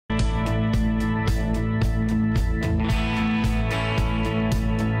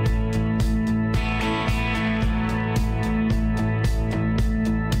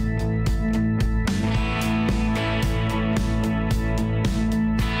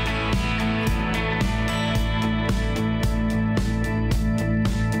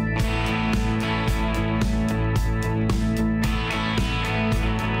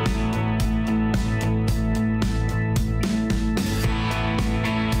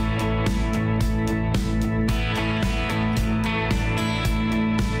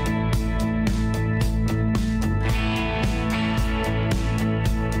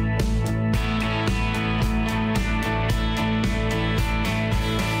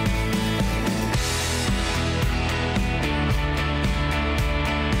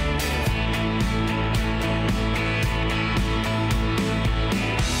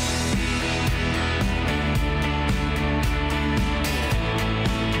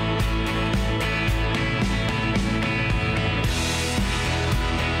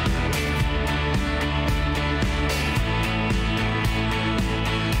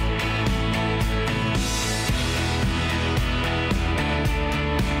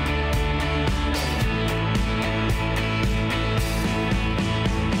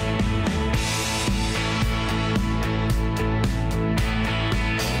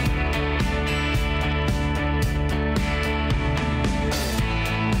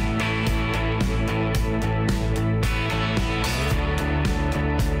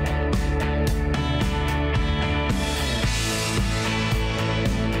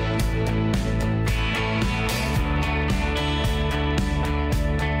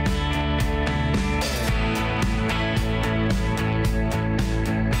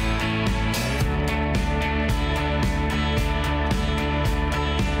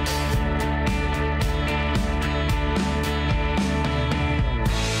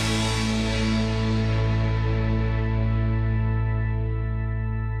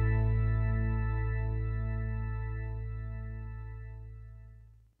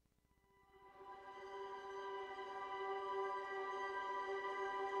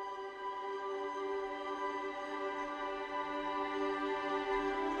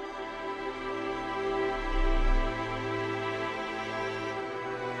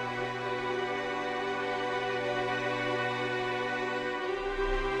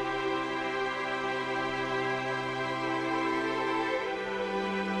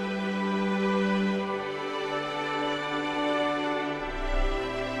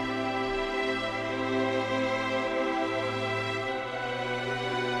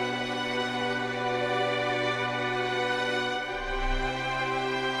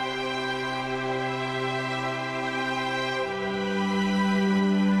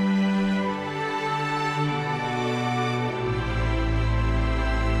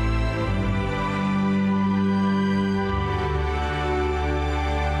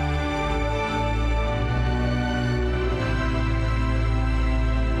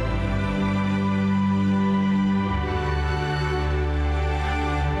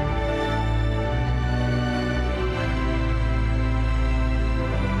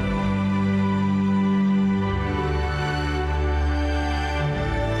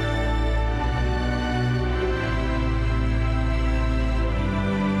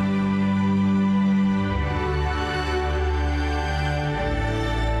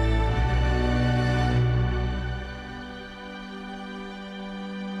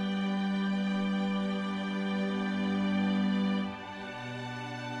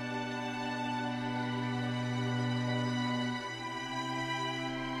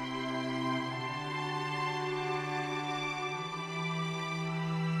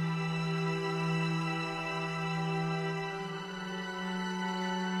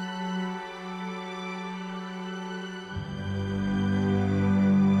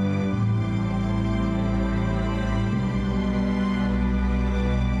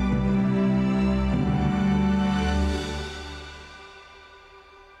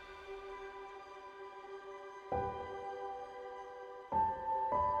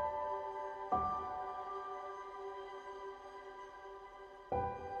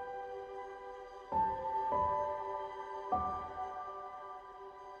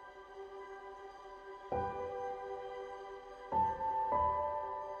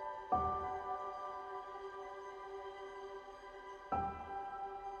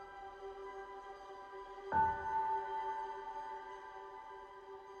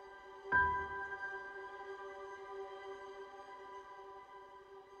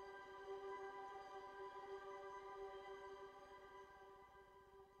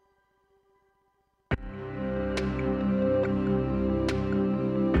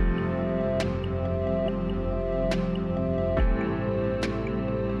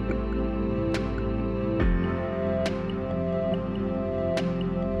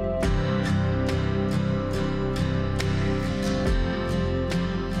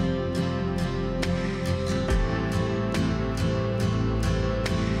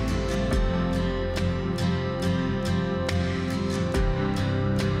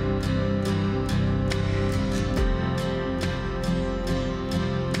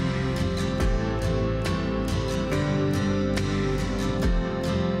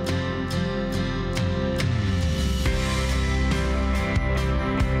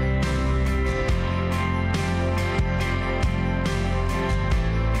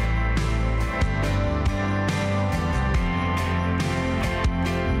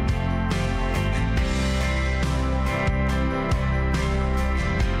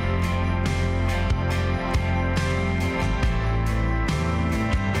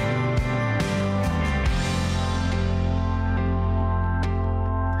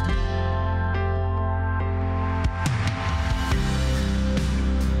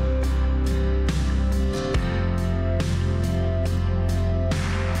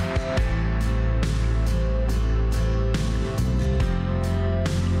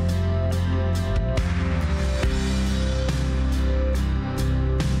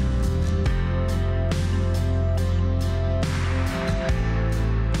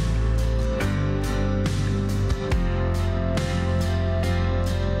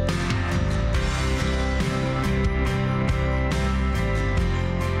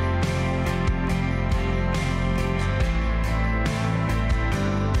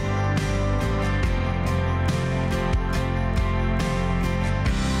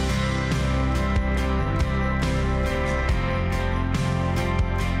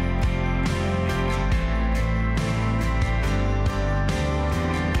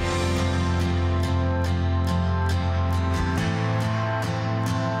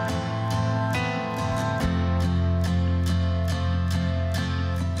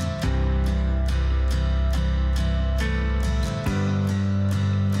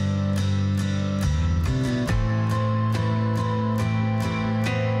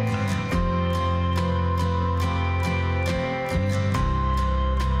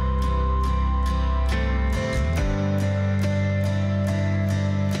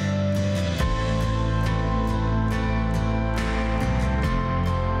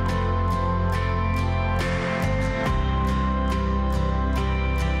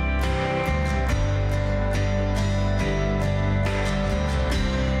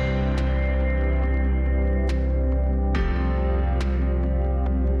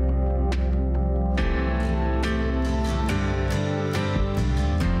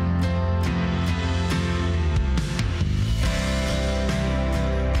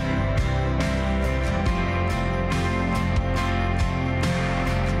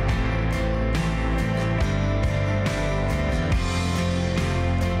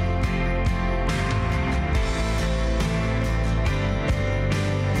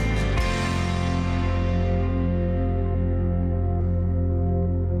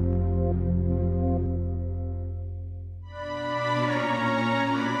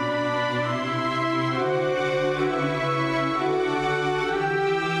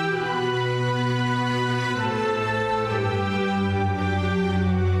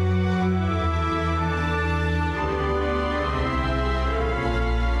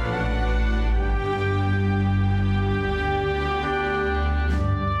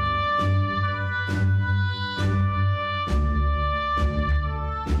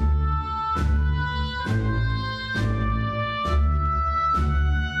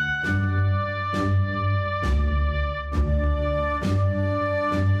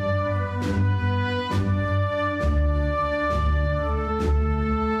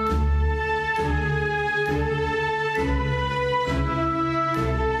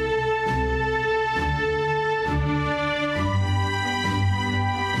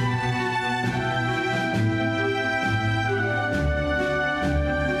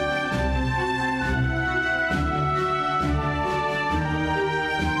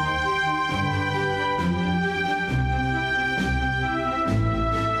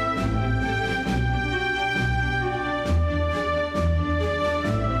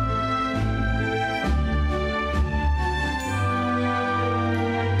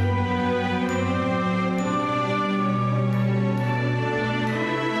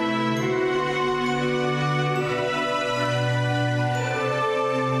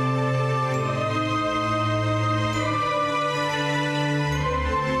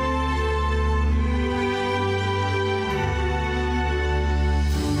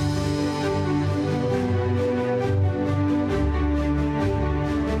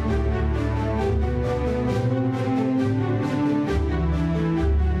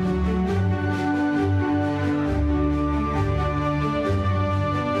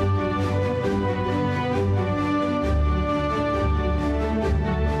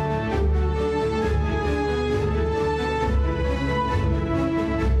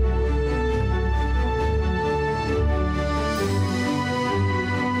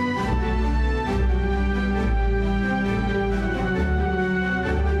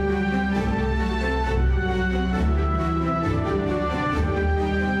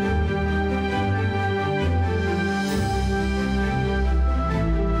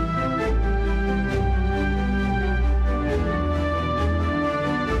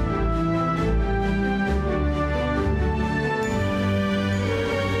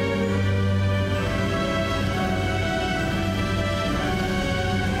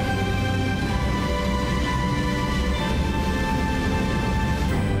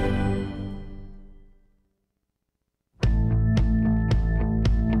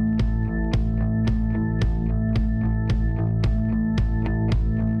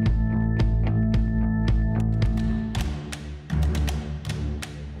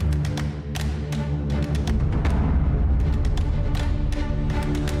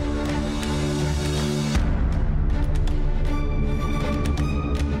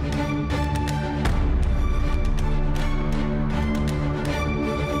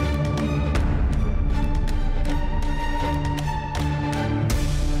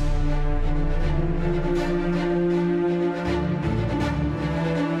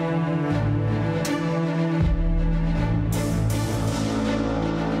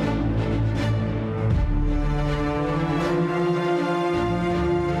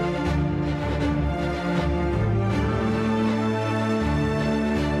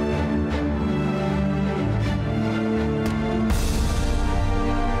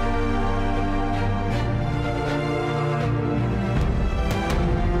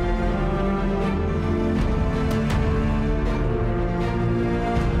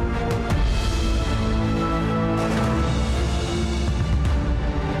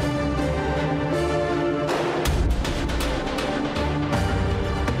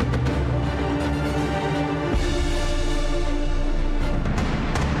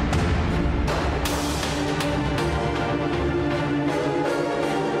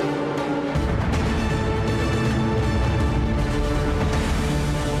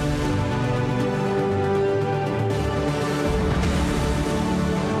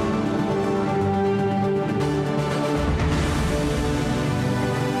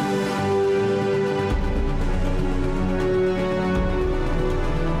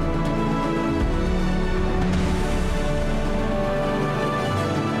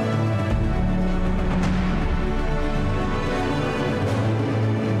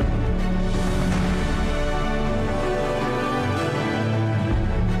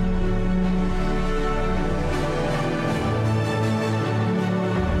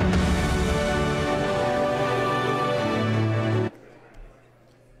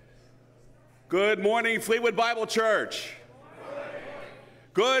Good morning, Fleetwood Bible Church.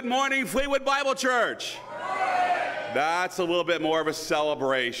 Good morning, Fleetwood Bible Church. That's a little bit more of a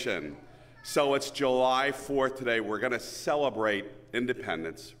celebration. So it's July 4th today. We're going to celebrate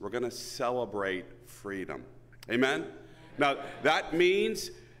independence. We're going to celebrate freedom. Amen? Now, that means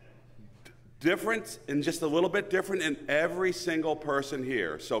different and just a little bit different in every single person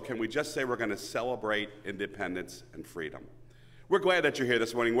here. So can we just say we're going to celebrate independence and freedom? We're glad that you're here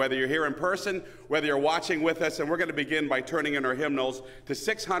this morning, whether you're here in person, whether you're watching with us, and we're going to begin by turning in our hymnals to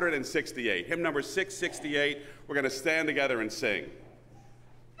 668. Hymn number 668, we're going to stand together and sing.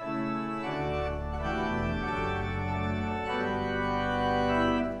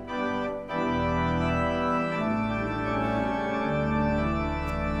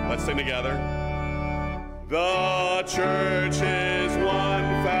 Let's sing together. The church is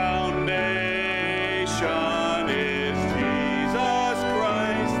one foundation.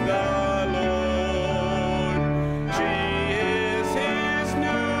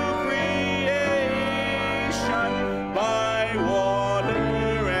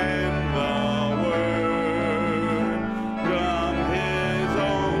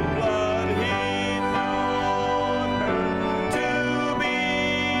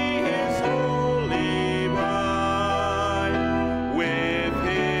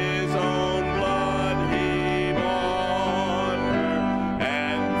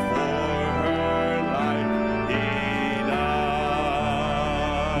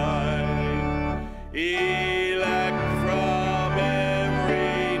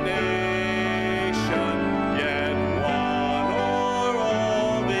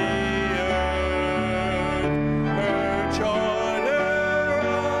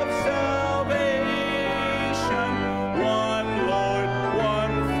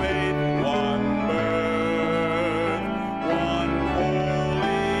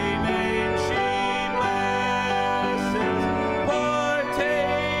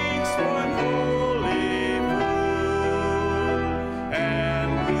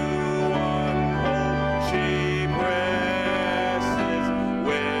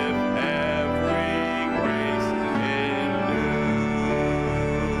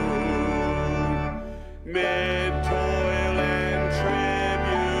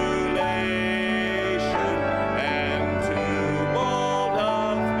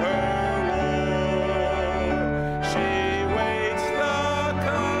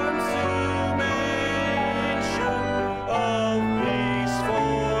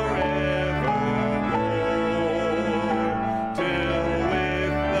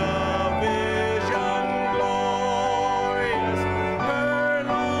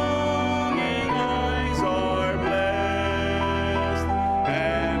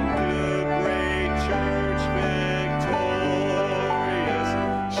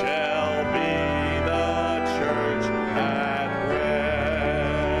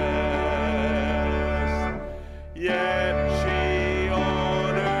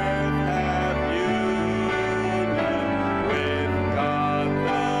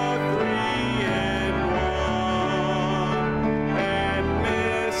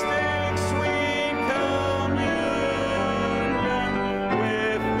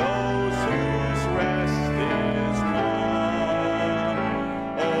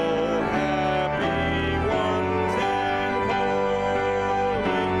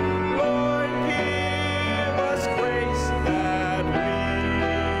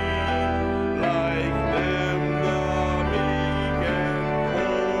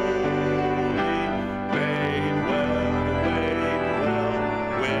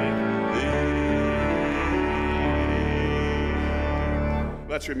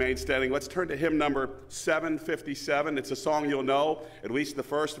 Let's remain standing. Let's turn to hymn number 757. It's a song you'll know, at least the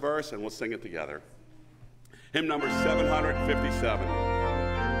first verse, and we'll sing it together. Hymn number 757.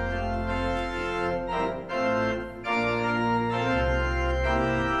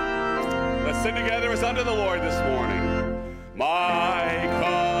 Let's sing together as unto the Lord this morning. My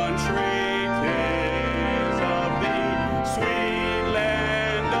country, 'tis of thee, sweet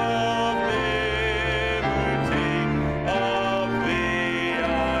land of liberty, of thee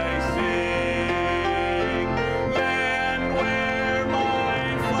I sing. Land where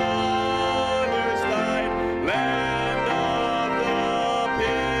my fathers died, land of the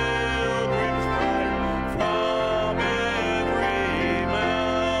pilgrim's pride, from every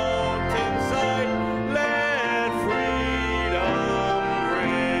mountainside, let freedom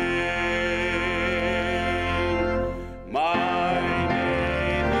ring.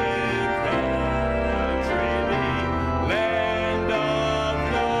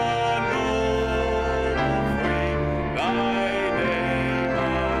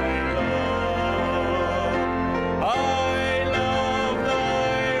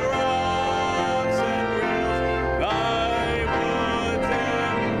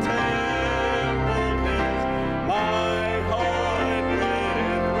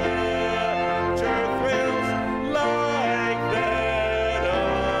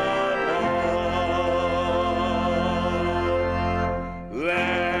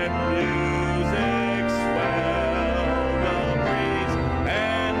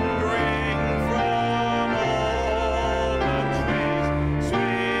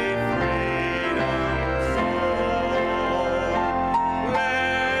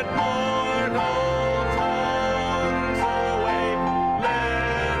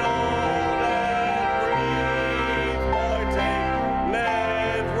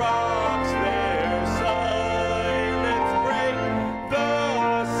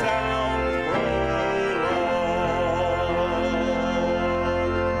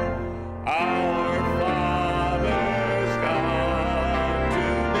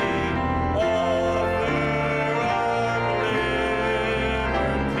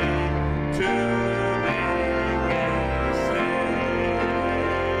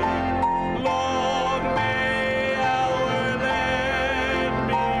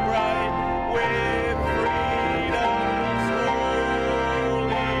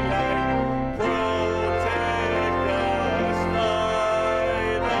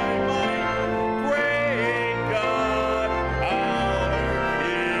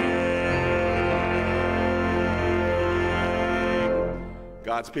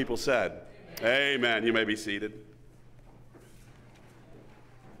 God's people said, amen. You may be seated.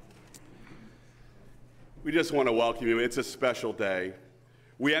 We just want to welcome you. It's a special day.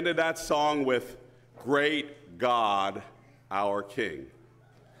 We ended that song with Great God, Our King.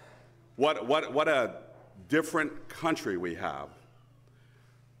 What a different country we have.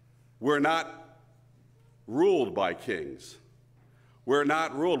 We're not ruled by kings. We're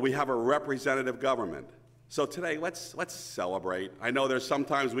not ruled. We have a representative government. So today, let's celebrate. I know there's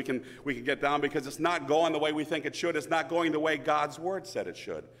sometimes we can get down because it's not going the way we think it should. It's not going the way God's word said it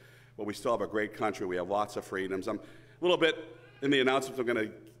should. But we still have a great country. We have lots of freedoms. I'm a little bit in the announcements. I'm going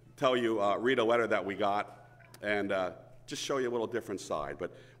to tell you, read a letter that we got and just show you a little different side.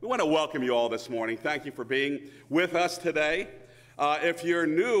 But we want to welcome you all this morning. Thank you for being with us today. If you're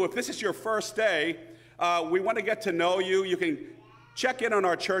new, if this is your first day, we want to get to know you. You can check in on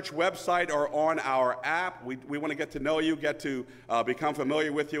our church website or on our app. We want to get to know you, get to become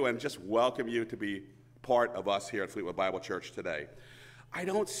familiar with you, and just welcome you to be part of us here at Fleetwood Bible Church today. I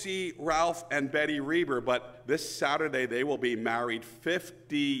don't see Ralph and Betty Reber, but this Saturday they will be married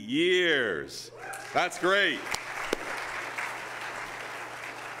 50 years. That's great.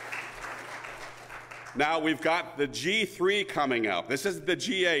 Now we've got the G3 coming up. This is the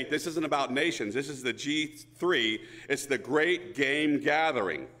G8. This isn't about nations. This is the G3. It's the Great Game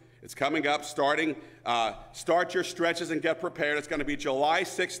Gathering. It's coming up, starting, start your stretches and get prepared. It's going to be July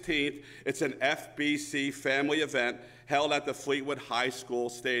 16th. It's an FBC family event held at the Fleetwood High School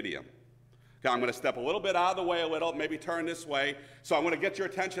Stadium. Okay, I'm going to step a little bit out of the way a little, maybe turn this way. So I'm going to get your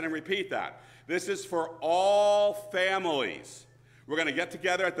attention and repeat that. This is for all families. We're going to get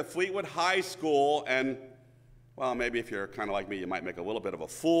together at the Fleetwood High School and, well, maybe if you're kind of like me, you might make a little bit of a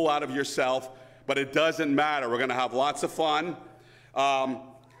fool out of yourself, but it doesn't matter. We're going to have lots of fun.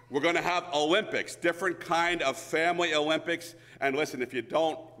 We're going to have Olympics, different kind of family Olympics. And listen, if you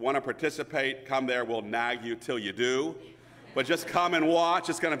don't want to participate, come there. We'll nag you till you do. But just come and watch.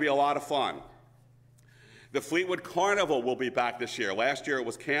 It's going to be a lot of fun. The Fleetwood Carnival will be back this year. Last year it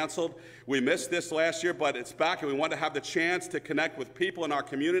was canceled. We missed this last year, but it's back, and we want to have the chance to connect with people in our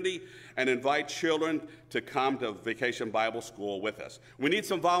community and invite children to come to Vacation Bible School with us. We need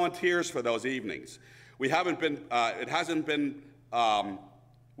some volunteers for those evenings. We haven't done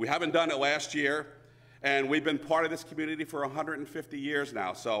it last year, and we've been part of this community for 150 years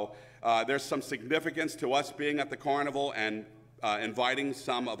now. So there's some significance to us being at the carnival and inviting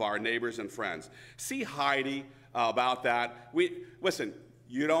some of our neighbors and friends. See Heidi about that. Listen,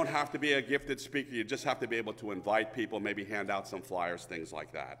 you don't have to be a gifted speaker. You just have to be able to invite people, maybe hand out some flyers, things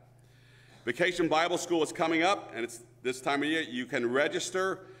like that. Vacation Bible School is coming up, and it's this time of year. You can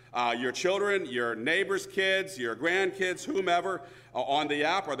register your children, your neighbors' kids, your grandkids, whomever, on the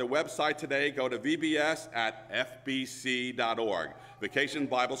app or the website today. Go to VBS at FBC.org. Vacation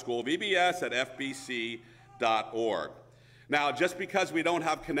Bible School, VBS at FBC.org. Now, just because we don't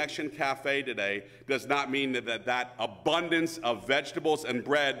have Connection Cafe today does not mean that abundance of vegetables and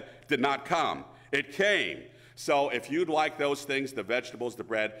bread did not come. It came. So if you'd like those things, the vegetables, the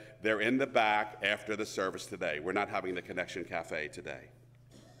bread, they're in the back after the service today. We're not having the Connection Cafe today.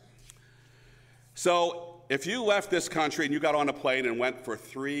 So if you left this country and you got on a plane and went for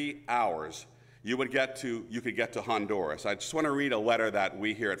 3 hours, you could get to Honduras. I just want to read a letter that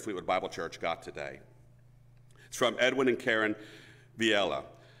we here at Fleetwood Bible Church got today. It's from Edwin and Karen Viela.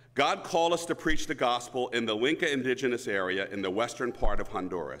 God called us to preach the gospel in the Linca indigenous area in the western part of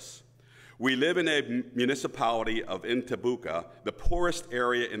Honduras. We live in a municipality of Intibuca, the poorest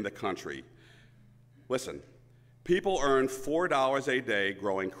area in the country. Listen, people earn $4 a day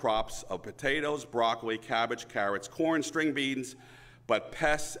growing crops of potatoes, broccoli, cabbage, carrots, corn, string beans, but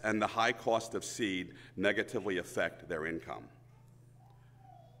pests and the high cost of seed negatively affect their income.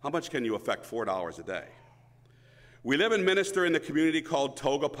 How much can you affect $4 a day? We live and minister in the community called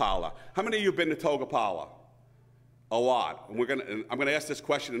Togapala. How many of you have been to Togapala? A lot. And I'm going to ask this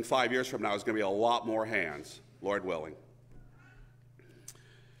question in 5 years from now. There's going to be a lot more hands, Lord willing.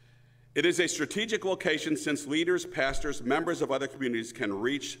 It is a strategic location since leaders, pastors, members of other communities can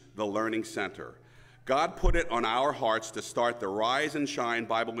reach the Learning Center. God put it on our hearts to start the Rise and Shine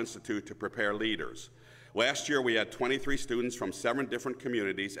Bible Institute to prepare leaders. Last year, we had 23 students from 7 different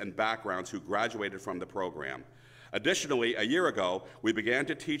communities and backgrounds who graduated from the program. Additionally, a year ago, we began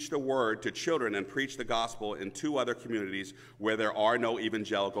to teach the word to children and preach the gospel in 2 other communities where there are no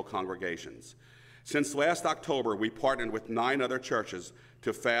evangelical congregations. Since last October, we partnered with 9 other churches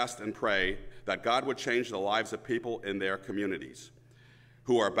to fast and pray that God would change the lives of people in their communities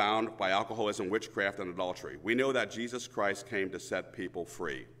who are bound by alcoholism, witchcraft, and adultery. We know that Jesus Christ came to set people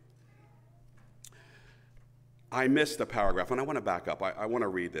free. I missed a paragraph, and I want to back up. I want to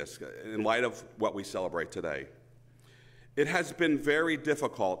read this in light of what we celebrate today. It has been very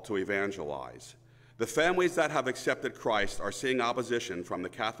difficult to evangelize. The families that have accepted Christ are seeing opposition from the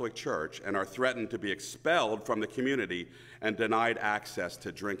Catholic Church and are threatened to be expelled from the community and denied access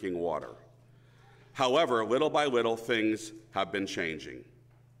to drinking water. However, little by little, things have been changing.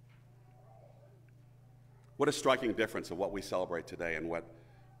 What a striking difference of what we celebrate today and what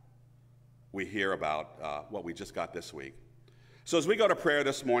we hear about what we just got this week. So as we go to prayer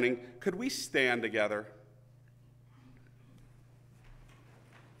this morning, could we stand together?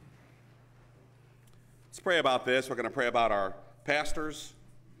 Let's pray about this. We're going to pray about our pastors.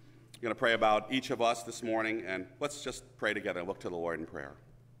 We're going to pray about each of us this morning, and let's just pray together and look to the Lord in prayer.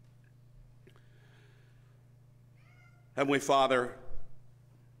 Heavenly Father,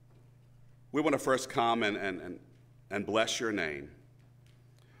 we want to first come and bless your name.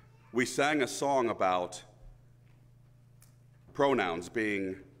 We sang a song about pronouns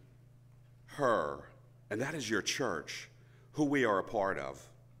being her, and that is your church, who we are a part of.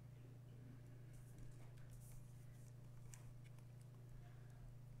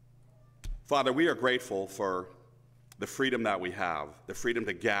 Father, we are grateful for the freedom that we have, the freedom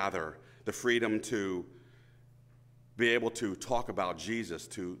to gather, the freedom to be able to talk about Jesus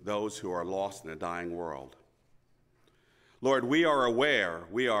to those who are lost in a dying world. Lord, we are aware,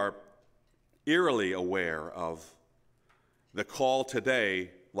 we are eerily aware of the call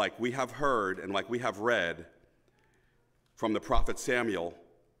today, like we have heard and like we have read from the prophet Samuel,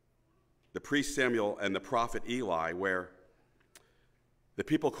 the priest Samuel and the prophet Eli, where the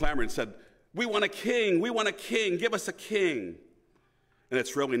people clamored and said, we want a king, give us a king. And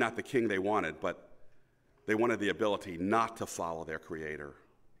it's really not the king they wanted, but they wanted the ability not to follow their Creator.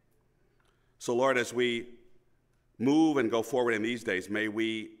 So Lord, as we move and go forward in these days, may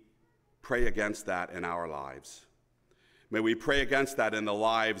we pray against that in our lives. May we pray against that in the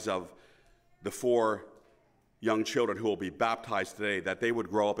lives of the 4 young children who will be baptized today, that they would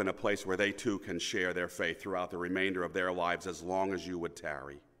grow up in a place where they too can share their faith throughout the remainder of their lives as long as you would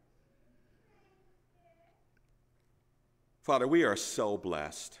tarry. Father, we are so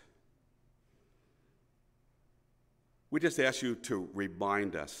blessed. We just ask you to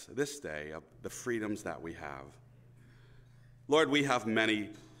remind us this day of the freedoms that we have. Lord, we have many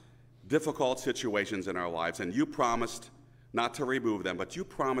difficult situations in our lives, and you promised not to remove them, but you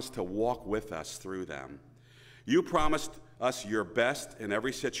promised to walk with us through them. You promised us your best in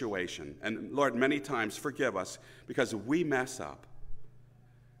every situation. And Lord, many times forgive us because we mess up.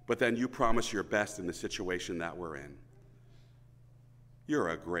 But then you promise your best in the situation that we're in. You're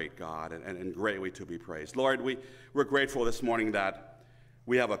a great God and greatly to be praised. Lord, we're grateful this morning that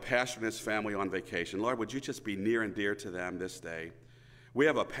we have a pastor and his family on vacation. Lord, would you just be near and dear to them this day? We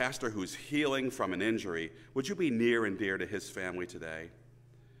have a pastor who's healing from an injury. Would you be near and dear to his family today?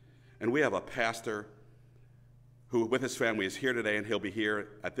 And we have a pastor who with his family is here today, and he'll be here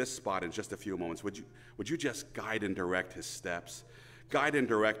at this spot in just a few moments. Would you just guide and direct his steps, guide and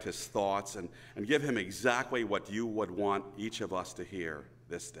direct his thoughts, and give him exactly what you would want each of us to hear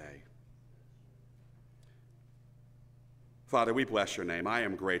this day. Father, we bless your name. I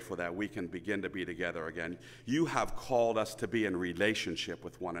am grateful that we can begin to be together again. You have called us to be in relationship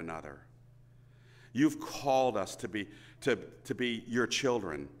with one another. You've called us to be your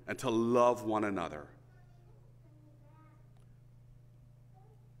children and to love one another.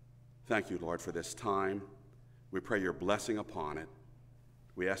 Thank you, Lord, for this time. We pray your blessing upon it.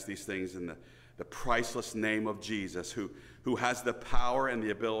 We ask these things in the priceless name of Jesus, who has the power and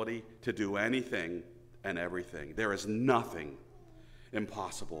the ability to do anything and everything. There is nothing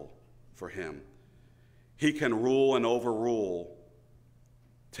impossible for him. He can rule and overrule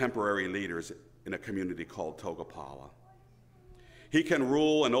temporary leaders in a community called Togopala. He can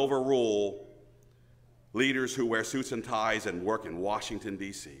rule and overrule leaders who wear suits and ties and work in Washington,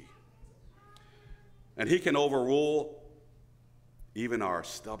 D.C. And he can overrule even our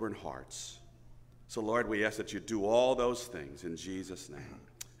stubborn hearts. So, Lord, we ask that you do all those things in Jesus' name.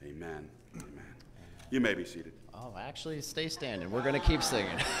 Amen. Amen. You may be seated. Oh, actually, stay standing. We're going to keep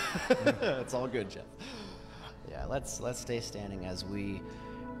singing. It's all good, Jeff. Yeah, let's stay standing as we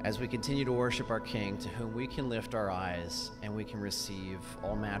continue to worship our King, to whom we can lift our eyes and we can receive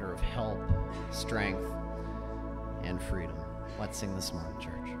all manner of help, strength, and freedom. Let's sing this morning,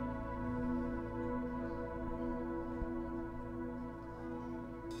 church.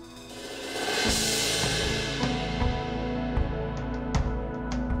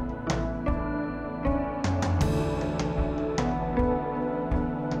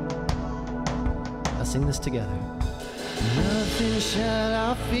 Sing this together. Nothing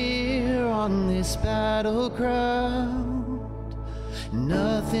shall I fear. on this battleground.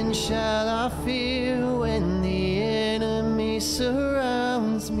 Nothing shall I fear when the enemy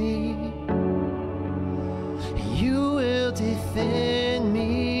surrounds me. You will defend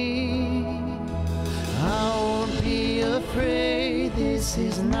me. I won't be afraid, this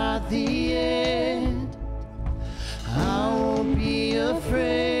is not the end. I won't be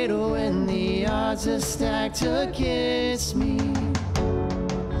afraid when the odds are stacked against me.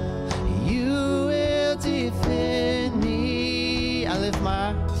 You will defend me. I lift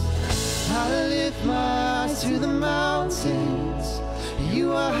my eyes to the mountains.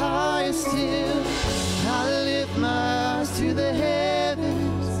 You are higher still. I lift my eyes to the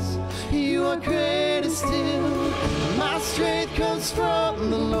heavens. You are greater still. My strength comes from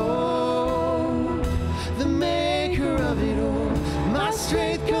the Lord, the maker of it all. My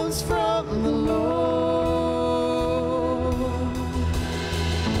strength comes from the Lord.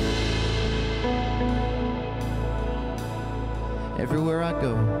 Everywhere I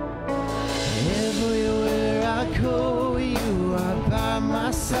go, you are by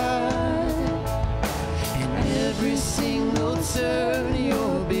my side. And every single turn,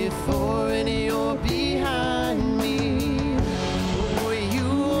 you're before and you're behind me. Oh, you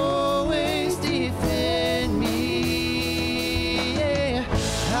always defend me. Yeah.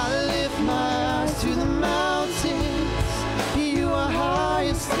 I lift my eyes to the mountains. You are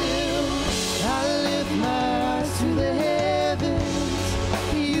higher still. I lift my eyes to the heavens.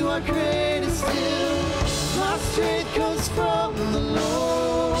 You are greater still. My strength comes from the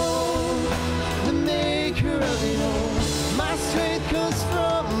Lord, the maker of it all. My strength comes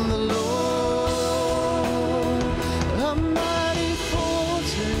from the Lord, a mighty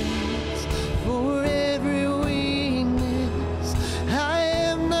fortress for every weakness. I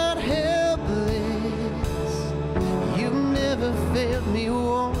am not helpless. You've never failed me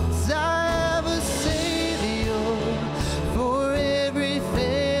once. I have a Savior for every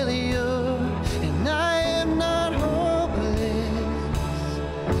failure, and I am not hopeless.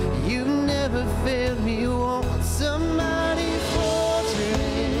 You've never failed me once. A mighty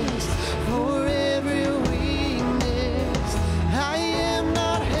fortress for every weakness. I am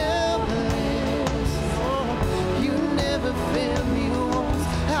not helpless. Oh, you never failed me once.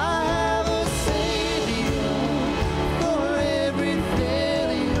 I have a Savior for every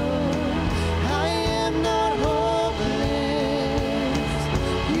failure. I am not hopeless.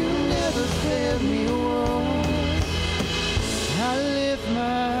 You never failed me once. I lift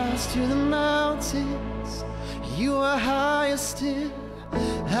my eyes to the mountains. You are higher still.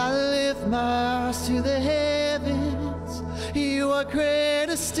 I lift my eyes to the heavens. You are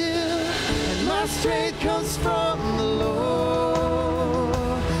greater still. And my strength comes from the Lord,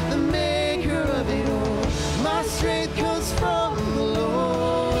 the maker of it all. My strength comes from the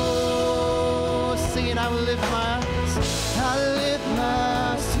Lord. Singing, I will lift my eyes. I lift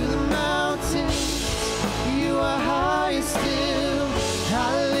my eyes to the mountains. You are higher still.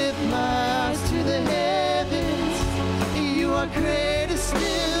 I lift my eyes to the heavens. You are greater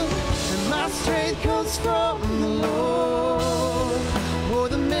still. And my strength comes from the Lord, oh,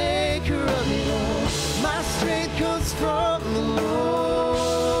 the maker of it all. My strength comes from the Lord.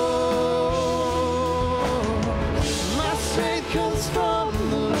 My strength comes from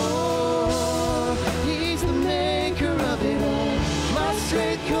the Lord. He's the maker of it all. My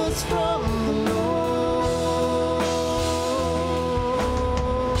strength comes from the Lord.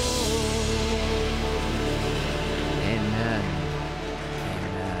 Amen.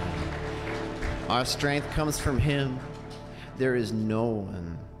 Amen. Our strength comes from Him. There is no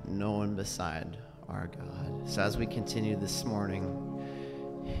one beside our God. So as we continue this morning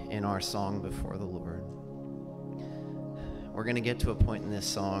in our song before the Lord, we're going to get to a point in this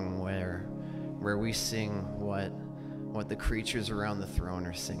song where we sing what the creatures around the throne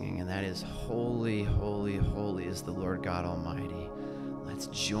are singing, and that is, holy, holy, holy is the Lord God Almighty. Let's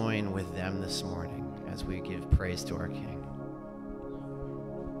join with them this morning as we give praise to our King.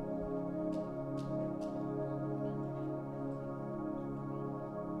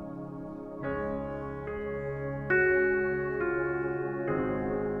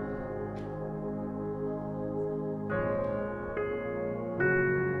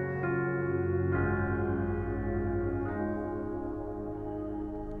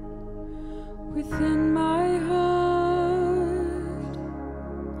 Within my heart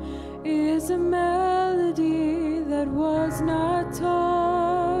is a melody that was not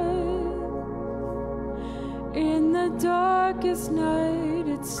taught. In the darkest night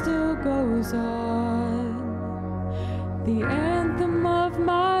it still goes on. The anthem of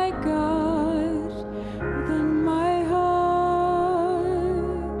my God within my heart.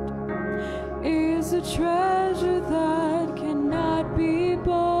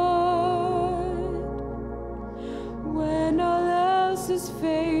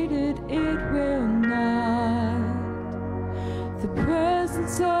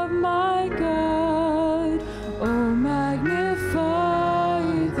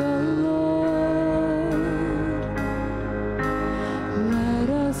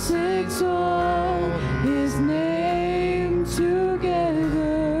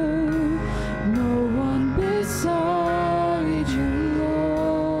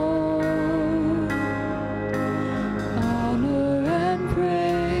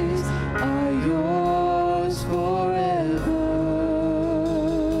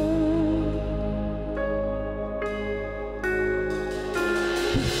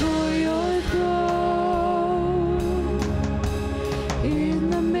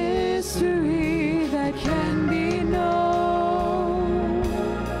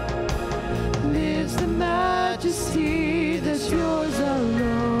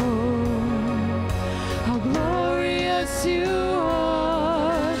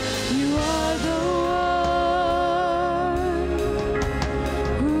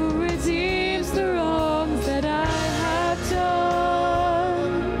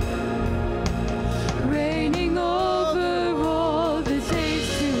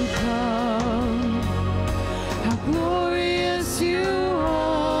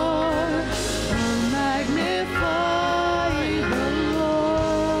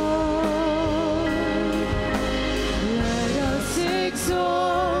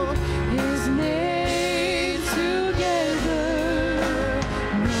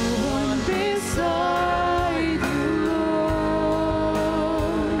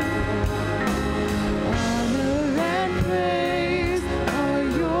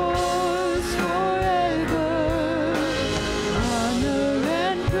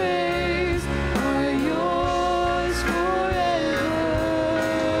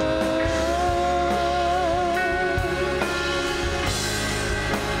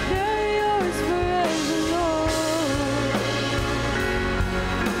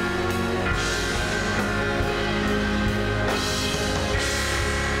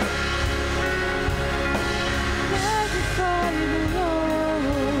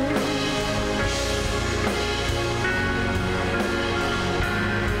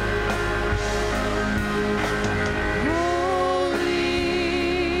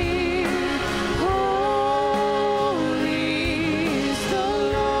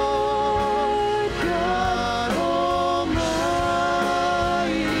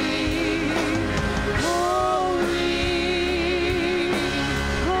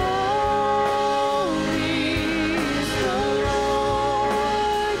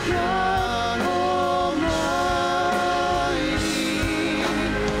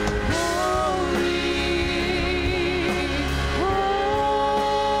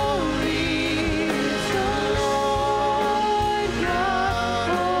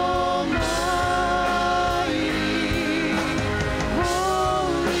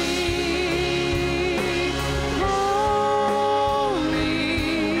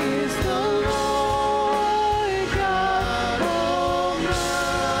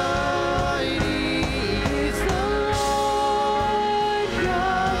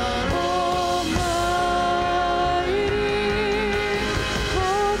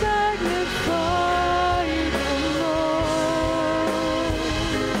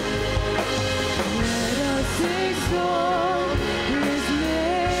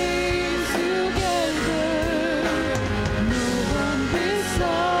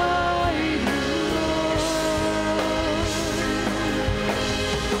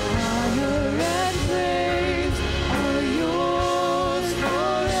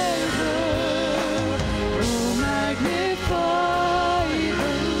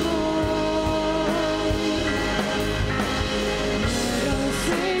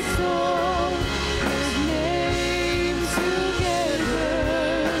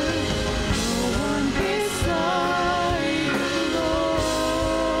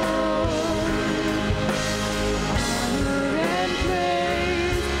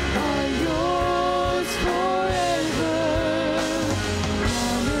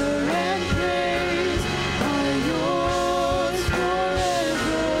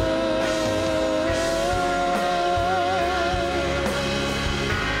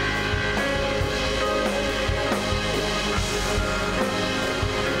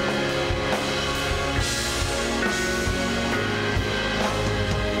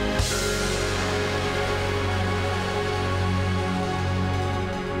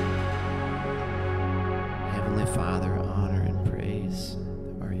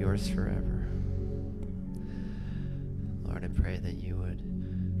 yours forever. Lord, I pray that you would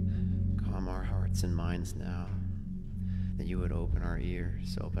calm our hearts and minds now, that you would open our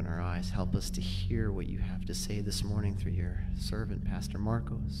ears, open our eyes, help us to hear what you have to say this morning through your servant, Pastor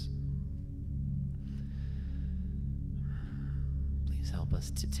Marcos. Please help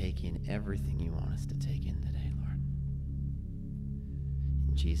us to take in everything you want us to take in today, Lord.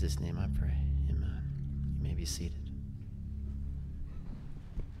 In Jesus' name I pray. Amen. You may be seated.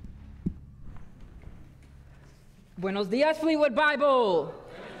 Buenos dias, Fleetwood Bible.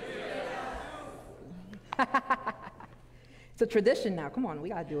 It's a tradition now. Come on, we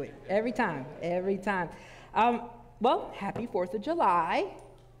got to do it every time, every time. Well, happy 4th of July.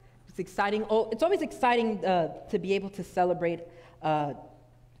 It's exciting. Oh, it's always exciting to be able to celebrate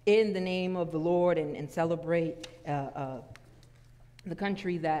in the name of the Lord and celebrate the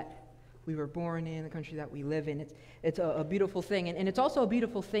country that we were born in, the country that we live in. It's a beautiful thing. And it's also a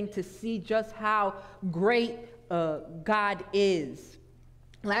beautiful thing to see just how great God is.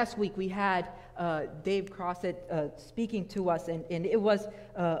 Last week we had Dave Crossett speaking to us, and it was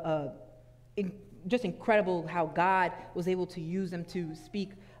just incredible how God was able to use him to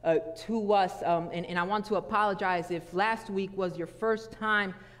speak to us. And I want to apologize if last week was your first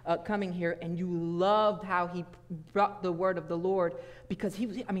time coming here and you loved how he brought the word of the Lord, because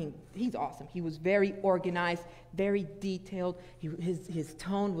he's awesome. He was very organized, very detailed. His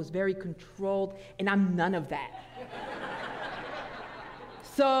tone was very controlled, and I'm none of that.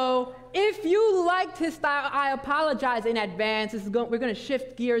 So if you liked his style, I apologize in advance. We're going to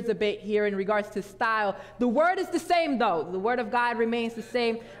shift gears a bit here in regards to style. The word is the same, though. The word of God remains the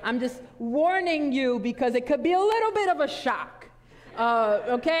same. I'm just warning you because it could be a little bit of a shock.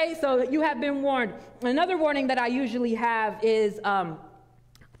 Okay, so you have been warned. Another warning that I usually have is I'm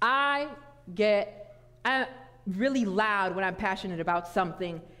really loud when I'm passionate about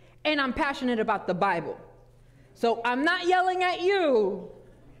something, and I'm passionate about the Bible. So I'm not yelling at you.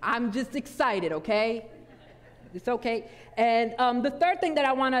 I'm just excited, okay? It's okay. And the third thing that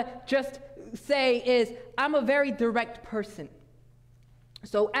I want to just say is I'm a very direct person.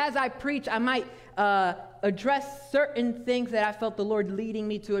 So as I preach, I might address certain things that I felt the Lord leading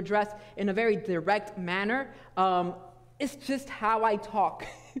me to address in a very direct manner. It's just how I talk.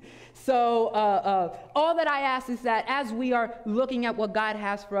 So all that I ask is that as we are looking at what God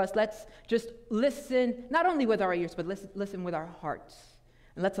has for us, let's just listen, not only with our ears, but listen with our hearts.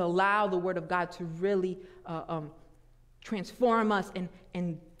 And let's allow the Word of God to really transform us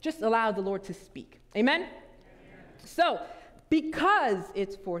and just allow the Lord to speak. Amen? So, because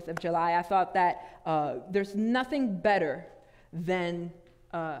it's 4th of July, I thought that there's nothing better than,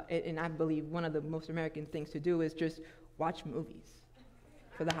 and I believe one of the most American things to do is just watch movies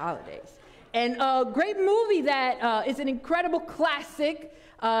for the holidays. And a great movie that is an incredible classic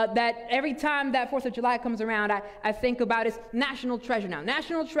that every time that 4th of July comes around, I think about is National Treasure. Now,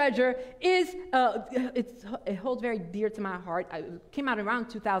 National Treasure is, it holds very dear to my heart. It came out around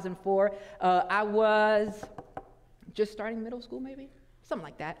 2004. I was just starting middle school, maybe? Something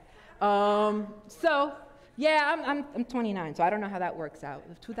like that. So, yeah, I'm 29, so I don't know how that works out.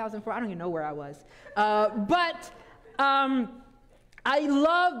 2004, I don't even know where I was. But I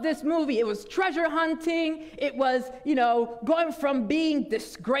love this movie. It was treasure hunting. It was, going from being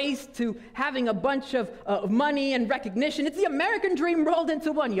disgraced to having a bunch of money and recognition. It's the American dream rolled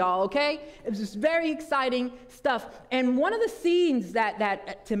into one, y'all, okay? It was just very exciting stuff. And one of the scenes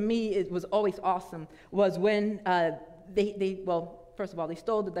that to me, it was always awesome was when first of all, they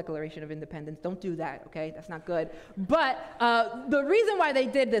stole the Declaration of Independence. Don't do that, okay? That's not good. But the reason why they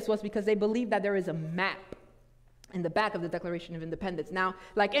did this was because they believed that there is a map in the back of the Declaration of Independence. Now,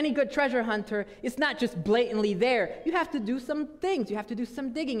 like any good treasure hunter, it's not just blatantly there. You have to do some things. You have to do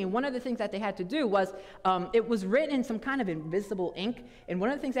some digging. And one of the things that they had to do was, it was written in some kind of invisible ink. And one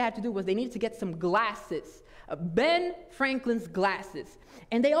of the things they had to do was they needed to get some glasses, Ben Franklin's glasses.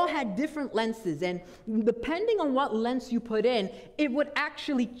 And they all had different lenses. And depending on what lens you put in, it would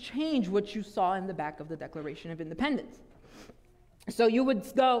actually change what you saw in the back of the Declaration of Independence. So you would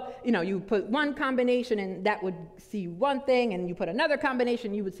go, you put one combination and that would see one thing, and you put another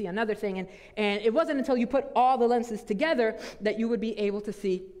combination, you would see another thing. And it wasn't until you put all the lenses together that you would be able to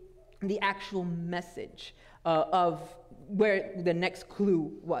see the actual message of where the next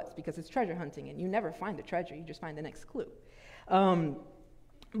clue was, because it's treasure hunting and you never find the treasure, you just find the next clue. But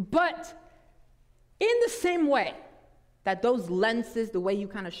in the same way that those lenses, the way you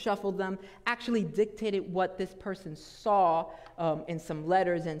kind of shuffled them, actually dictated what this person saw in some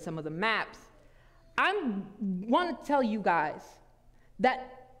letters and some of the maps, I want to tell you guys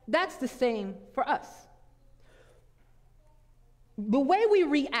that that's the same for us. the way we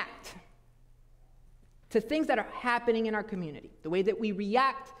react to things that are happening in our community, the way that we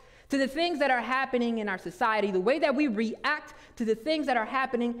react to the things that are happening in our society, the way that we react to the things that are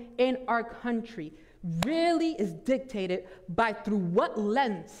happening in our country really is dictated by through what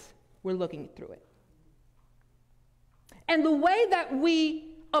lens we're looking through it. And the way that we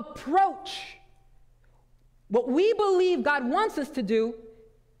approach what we believe God wants us to do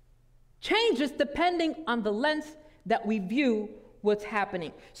changes depending on the lens that we view what's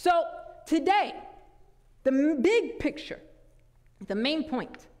happening. So today, the big picture, the main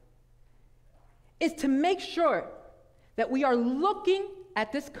point, is to make sure that we are looking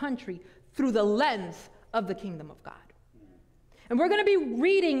at this country through the lens of the kingdom of God. And we're going to be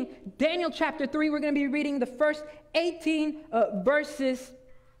reading Daniel chapter 3. We're going to be reading the first 18 verses.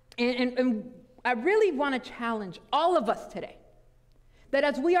 And I really want to challenge all of us today that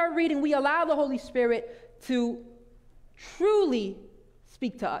as we are reading, we allow the Holy Spirit to truly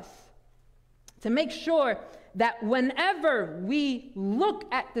speak to us, to make sure that whenever we look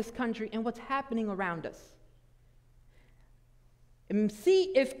at this country and what's happening around us, and see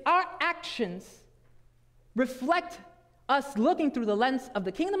if our actions reflect us looking through the lens of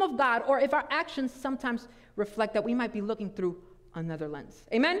the kingdom of God, or if our actions sometimes reflect that we might be looking through another lens.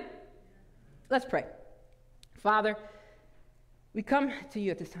 Amen? Let's pray. Father, we come to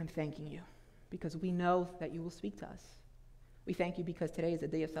you at this time thanking you because we know that you will speak to us. We thank you because today is a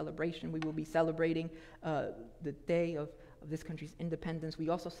day of celebration. We will be celebrating the day of this country's independence. We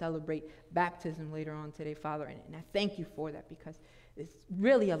also celebrate baptism later on today, Father, and I thank you for that because it's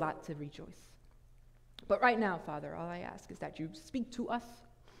really a lot to rejoice. But right now, Father, all I ask is that you speak to us,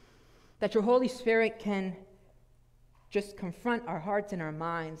 that your Holy Spirit can just confront our hearts and our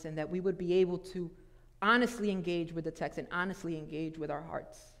minds, and that we would be able to honestly engage with the text and honestly engage with our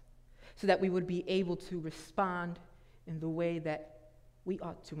hearts, so that we would be able to respond in the way that we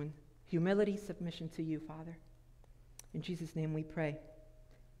ought to, in humility, submission to you, Father. In Jesus' name we pray.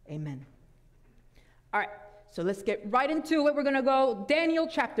 Amen. All right, so let's get right into it. We're going to go Daniel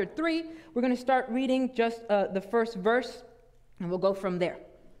chapter 3. We're going to start reading just the first verse, and we'll go from there.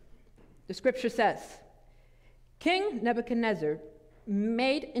 The scripture says, King Nebuchadnezzar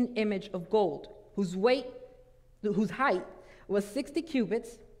made an image of gold, whose height was 60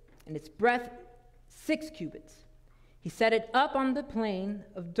 cubits, and its breadth 6 cubits. He set it up on the plain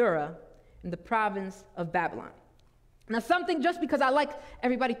of Dura in the province of Babylon. Now something, just because I like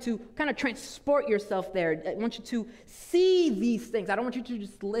everybody to kind of transport yourself there, I want you to see these things. I don't want you to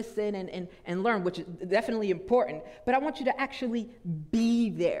just listen and learn, which is definitely important, but I want you to actually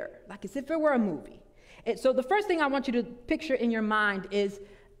be there, like as if it were a movie. And so the first thing I want you to picture in your mind is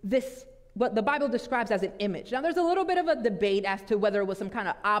this, what the Bible describes as an image. Now there's a little bit of a debate as to whether it was some kind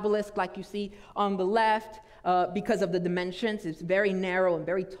of obelisk like you see on the left, because of the dimensions. It's very narrow and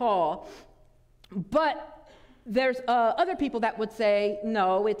very tall. But there's other people that would say,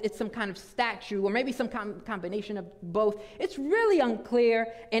 no, it's some kind of statue, or maybe some combination of both. It's really unclear,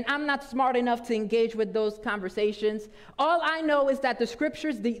 and I'm not smart enough to engage with those conversations. All I know is that the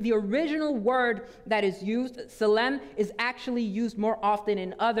scriptures, the original word that is used, Selem, is actually used more often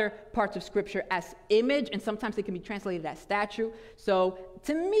in other parts of scripture as image, and sometimes it can be translated as statue. So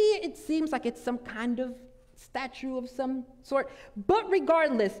to me, it seems like it's some kind of statue of some sort. But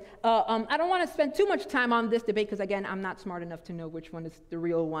regardless, I don't want to spend too much time on this debate because, again, I'm not smart enough to know which one is the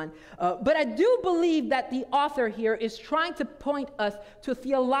real one. But I do believe that the author here is trying to point us to a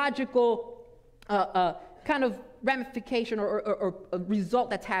theological kind of ramification or a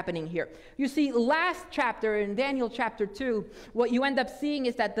result that's happening here. You see, last chapter in Daniel chapter 2, what you end up seeing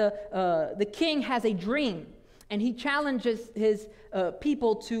is that the king has a dream, and he challenges his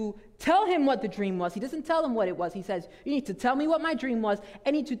people to tell him what the dream was. He doesn't tell them what it was. He says, you need to tell me what my dream was,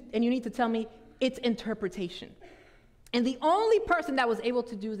 and you need to tell me its interpretation. And the only person that was able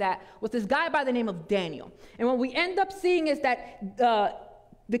to do that was this guy by the name of Daniel. And what we end up seeing is that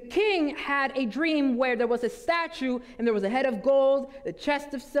the king had a dream where there was a statue, and there was a head of gold, the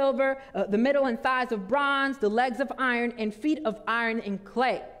chest of silver, the middle and thighs of bronze, the legs of iron, and feet of iron and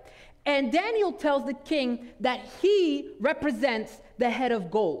clay. And Daniel tells the king that he represents the head of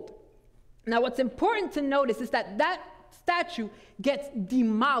gold. Now, what's important to notice is that that statue gets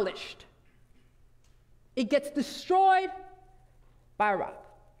demolished. It gets destroyed by a rock.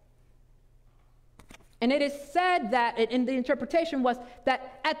 And it is said that, and the interpretation was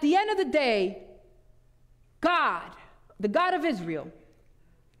that at the end of the day, God, the God of Israel,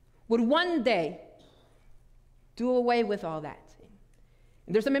 would one day do away with all that.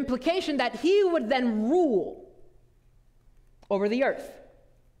 And there's some implication that he would then rule over the earth.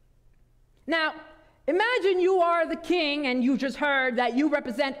 Now, Imagine you are the king and you just heard that you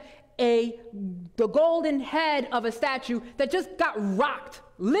represent the golden head of a statue that just got rocked,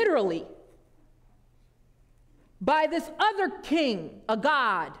 literally, by this other king, a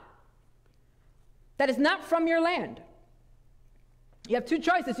god, that is not from your land. You have two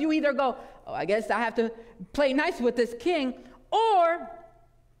choices. You either go, oh, I guess I have to play nice with this king, or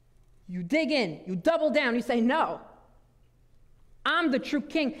you dig in, you double down, you say, no, I'm the true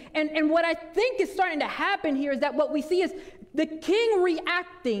king. And what I think is starting to happen here is that what we see is the king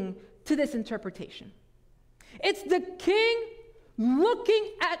reacting to this interpretation. It's the king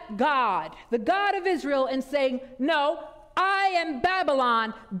looking at God, the God of Israel, and saying, no, I am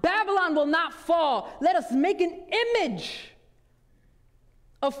Babylon. Babylon will not fall. Let us make an image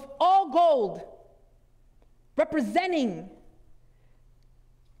of all gold representing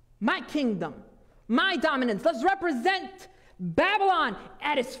my kingdom, my dominance. Let's represent Babylon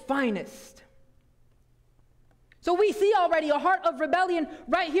at its finest. So we see already a heart of rebellion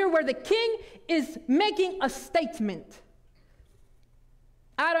right here where the king is making a statement.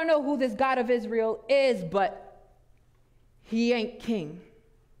 I don't know who this God of Israel is, but he ain't king.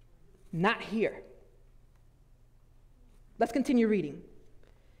 Not here. Let's continue reading.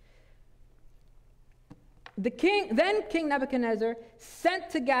 Then King Nebuchadnezzar sent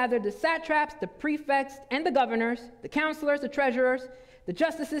to gather the satraps, the prefects, and the governors, the counselors, the treasurers, the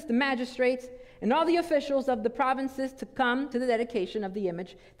justices, the magistrates, and all the officials of the provinces to come to the dedication of the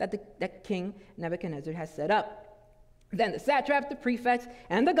image that King Nebuchadnezzar has set up. Then the satraps, the prefects,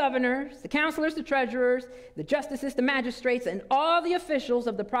 and the governors, the counselors, the treasurers, the justices, the magistrates, and all the officials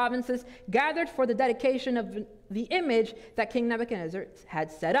of the provinces gathered for the dedication of the image that King Nebuchadnezzar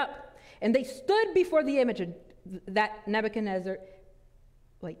had set up. And they stood before the image that Nebuchadnezzar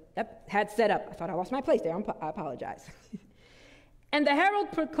had set up. I thought I lost my place there. I apologize. And the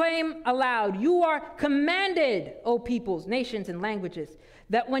herald proclaimed aloud, you are commanded, O peoples, nations, and languages,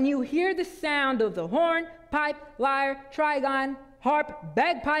 that when you hear the sound of the horn, pipe, lyre, trigon, harp,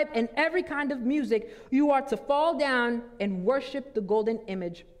 bagpipe, and every kind of music, you are to fall down and worship the golden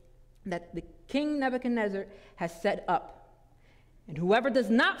image that the King Nebuchadnezzar has set up. And whoever does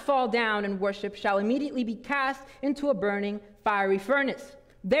not fall down and worship shall immediately be cast into a burning fiery furnace.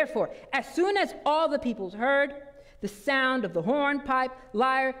 Therefore, as soon as all the peoples heard the sound of the horn, pipe,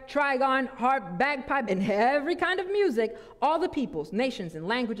 lyre, trigon, harp, bagpipe, and every kind of music, all the peoples, nations, and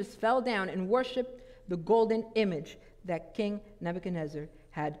languages fell down and worshiped the golden image that King Nebuchadnezzar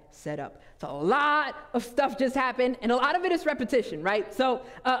had set up. So a lot of stuff just happened, and a lot of it is repetition, right? So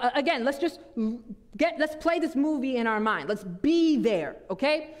again, let's play this movie in our mind. Let's be there,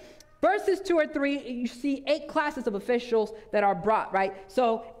 okay? Verses 2 or 3, you see 8 classes of officials that are brought, right?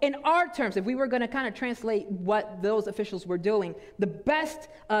 So in our terms, if we were going to kind of translate what those officials were doing, the best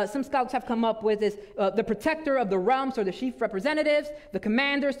some scholars have come up with is the protector of the realms, or the chief representatives, the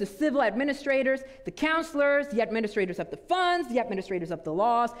commanders, the civil administrators, the counselors, the administrators of the funds, the administrators of the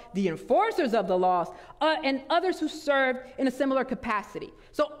laws, the enforcers of the laws, and others who served in a similar capacity.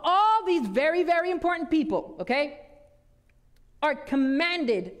 So all these very, very important people, okay, are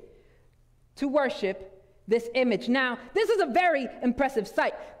commanded to worship this image. Now, this is a very impressive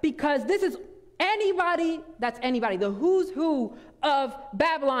sight because this is anybody, the who's who of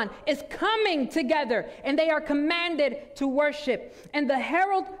Babylon is coming together, and they are commanded to worship. And the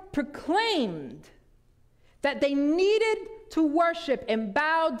herald proclaimed that they needed to worship and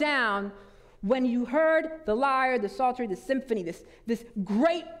bow down when you heard the lyre, the psaltery, the symphony, this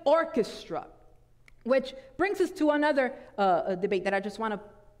great orchestra, which brings us to another debate that I just want to,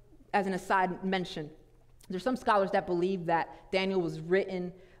 as an aside, mention. There's some scholars that believe that Daniel was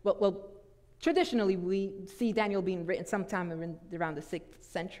written, well, traditionally we see Daniel being written sometime around the 6th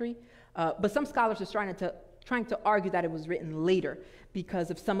century, but some scholars are trying to argue that it was written later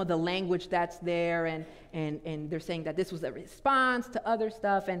because of some of the language that's there, and they're saying that this was a response to other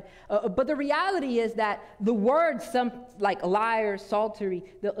stuff. But the reality is that the words, some like lyre, psaltery,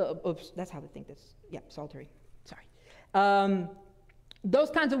 that's how they think this. Yeah, psaltery. Sorry.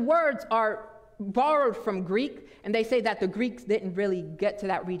 Those kinds of words are borrowed from Greek, and they say that the Greeks didn't really get to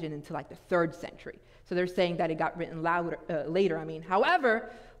that region until like the 3rd century. So they're saying that it got written later.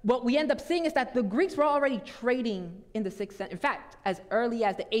 However, what we end up seeing is that the Greeks were already trading in the 6th century. In fact, as early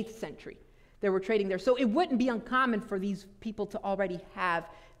as the 8th century, they were trading there. So it wouldn't be uncommon for these people to already have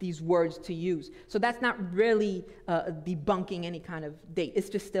these words to use. So that's not really debunking any kind of date. It's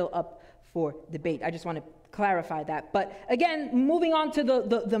just still up for debate. I just want to clarify that. But again, moving on to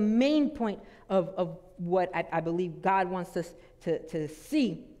the main point of what I believe God wants us to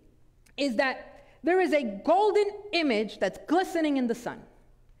see is that there is a golden image that's glistening in the sun.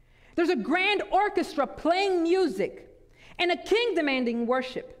 There's a grand orchestra playing music and a king demanding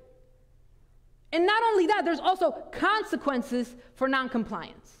worship. And not only that, there's also consequences for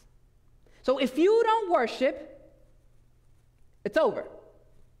noncompliance. So if you don't worship, it's over.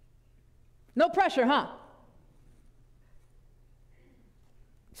 No pressure, huh?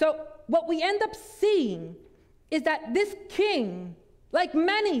 So what we end up seeing is that this king, like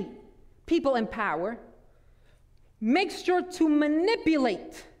many people in power, makes sure to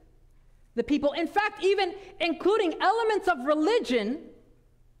manipulate the people. In fact, even including elements of religion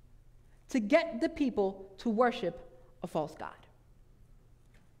to get the people to worship a false god.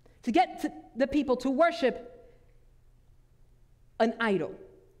 To get the people to worship an idol.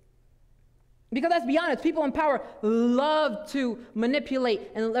 Because let's be honest, people in power love to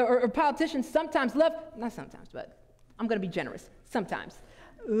manipulate, or politicians sometimes love, not sometimes, but I'm going to be generous, sometimes,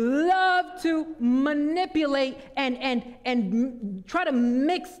 love to manipulate and try to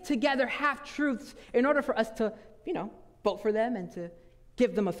mix together half-truths in order for us to, vote for them and to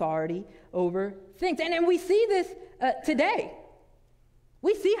give them authority over things. And we see this today.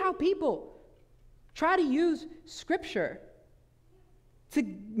 We see how people try to use Scripture to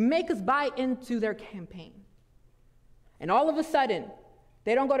make us buy into their campaign. And all of a sudden,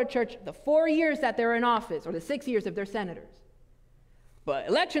 they don't go to church the 4 years that they're in office, or the 6 years if they're senators. But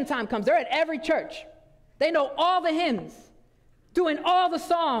election time comes, they're at every church. They know all the hymns, doing all the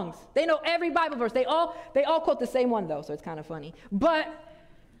songs. They know every Bible verse. They all quote the same one, though, so it's kind of funny. But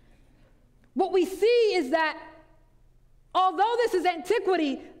what we see is that although this is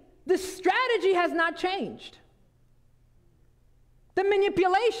antiquity, the strategy has not changed. The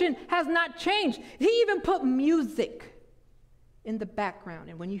manipulation has not changed. He even put music in the background.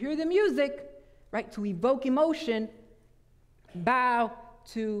 And when you hear the music, right, to evoke emotion, bow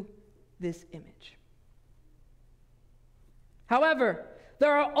to this image. However,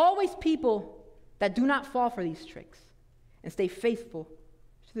 there are always people that do not fall for these tricks and stay faithful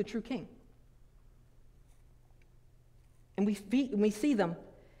to the true king. And we see them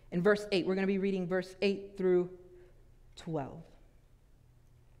in verse 8. We're going to be reading verse 8 through 12.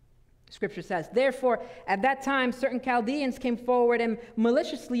 Scripture says, "Therefore, at that time, certain Chaldeans came forward and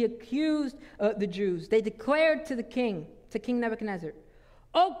maliciously accused the Jews. They declared to King Nebuchadnezzar,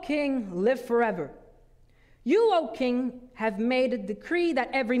 'O king, live forever. You, O king, have made a decree that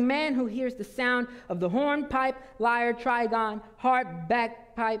every man who hears the sound of the horn, pipe, lyre, trigon, harp,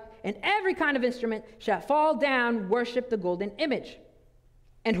 bagpipe, and every kind of instrument shall fall down, worship the golden image.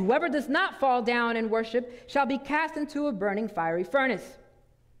 And whoever does not fall down and worship shall be cast into a burning fiery furnace.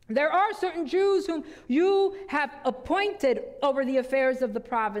 There are certain Jews whom you have appointed over the affairs of the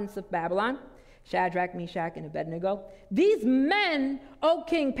province of Babylon, Shadrach, Meshach, and Abednego. These men, O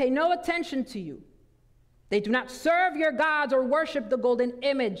king, pay no attention to you. They do not serve your gods or worship the golden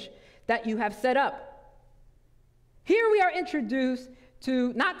image that you have set up.'" Here we are introduced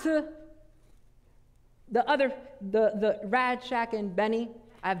to, not to the Rad, Shack, and Benny.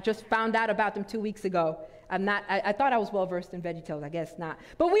 I've just found out about them 2 weeks ago. I thought I was well-versed in VeggieTales, I guess not.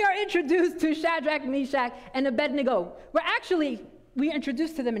 But we are introduced to Shadrach, Meshach, and Abednego. We are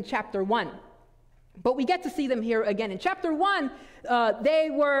introduced to them in chapter 1. But we get to see them here again. In chapter 1, they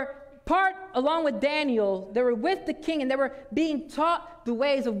were along with Daniel, they were with the king, and they were being taught the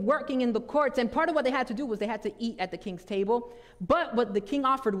ways of working in the courts. And part of what they had to do was they had to eat at the king's table. But what the king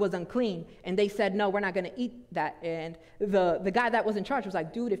offered was unclean. And they said, "No, we're not going to eat that." And the guy that was in charge was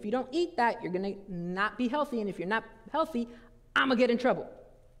like, "Dude, if you don't eat that, you're going to not be healthy. And if you're not healthy, I'm going to get in trouble.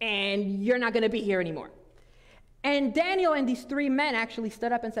 And you're not going to be here anymore." And Daniel and these 3 men actually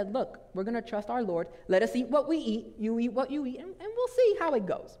stood up and said, "Look, we're going to trust our Lord. Let us eat what we eat. You eat what you eat. And we'll see how it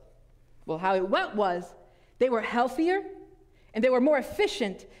goes." Well, how it went was they were healthier and they were more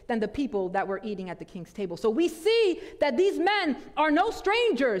efficient than the people that were eating at the king's table. So we see that these men are no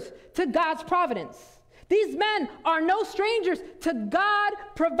strangers to God's providence. These men are no strangers to God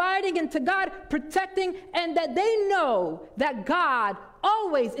providing and to God protecting, and that they know that God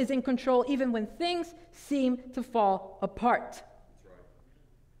always is in control even when things seem to fall apart. That's right.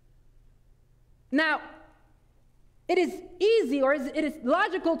 Now, it is easy, or it is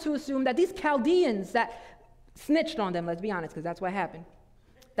logical to assume that these Chaldeans that snitched on them, let's be honest, because that's what happened,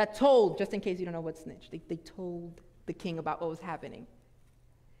 that told, just in case you don't know what snitched, they told the king about what was happening.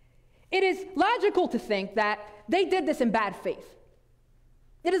 It is logical to think that they did this in bad faith.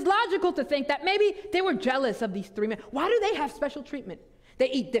 It is logical to think that maybe they were jealous of these 3 men. Why do they have special treatment? They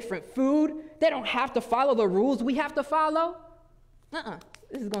eat different food. They don't have to follow the rules we have to follow.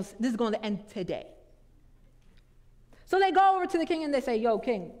 This is going to end today. So they go over to the king and they say, "Yo,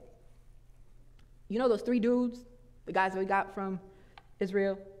 king, you know those 3 dudes, the guys that we got from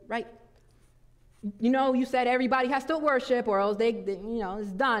Israel, right? You know, you said everybody has to worship or else they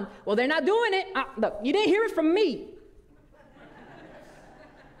it's done. Well, they're not doing it. Look, you didn't hear it from me.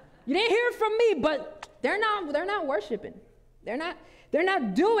 You didn't hear it from me, but they're not worshiping. They're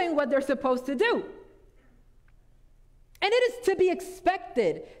not doing what they're supposed to do. And it is to be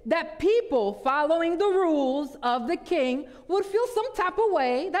expected that people following the rules of the king would feel some type of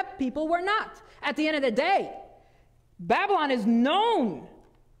way that people were not. At the end of the day, Babylon is known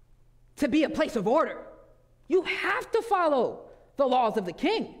to be a place of order. You have to follow the laws of the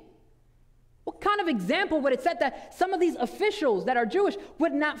king. What kind of example would it set that some of these officials that are Jewish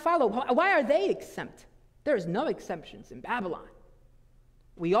would not follow? Why are they exempt? There is no exceptions in Babylon.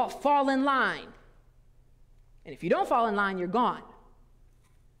 We all fall in line. And if you don't fall in line, you're gone.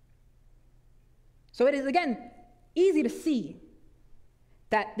 So it is, again, easy to see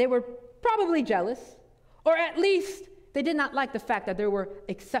that they were probably jealous, or at least they did not like the fact that there were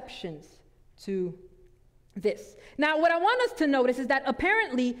exceptions to this. Now, what I want us to notice is that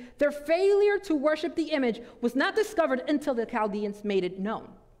apparently their failure to worship the image was not discovered until the Chaldeans made it known.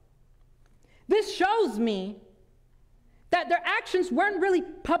 This shows me that their actions weren't really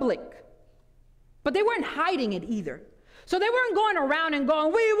public, but they weren't hiding it either. So they weren't going around and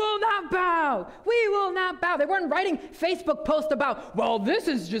going, we will not bow, we will not bow. They weren't writing Facebook posts about, well, this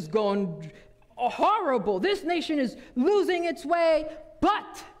is just going horrible. This nation is losing its way.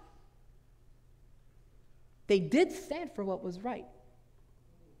 But they did stand for what was right.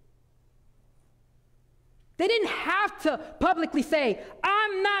 They didn't have to publicly say,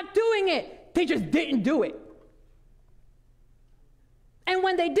 I'm not doing it. They just didn't do it. And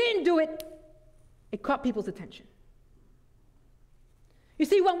when they didn't do it, it caught people's attention. You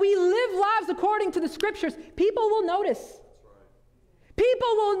see, when we live lives according to the scriptures, people will notice. People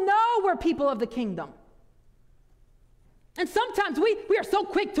will know we're people of the kingdom. And sometimes we are so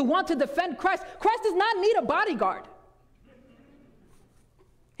quick to want to defend Christ. Christ does not need a bodyguard.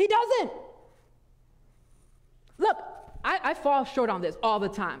 He doesn't. Look, I fall short on this all the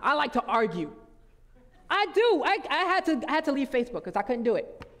time. I like to argue. I do. I had to leave Facebook because I couldn't do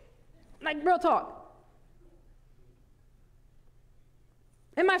it. Like, real talk.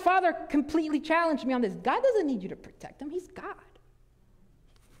 And my father completely challenged me on this. God doesn't need you to protect him. He's God.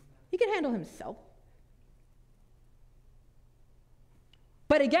 He can handle himself.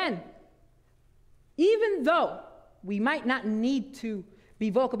 But again, even though we might not need to be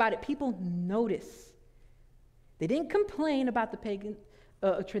vocal about it, people notice. They didn't complain about the pagan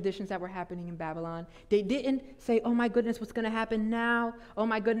traditions that were happening in Babylon. They didn't say, oh my goodness, what's going to happen now? Oh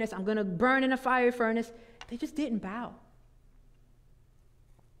my goodness, I'm going to burn in a fire furnace. They just didn't bow.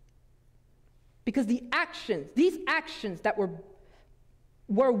 Because these actions that were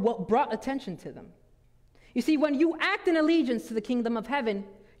what brought attention to them. You see, when you act in allegiance to the kingdom of heaven,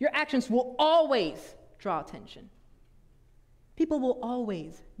 your actions will always draw attention. People will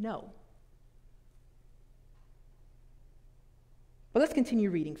always know. But let's continue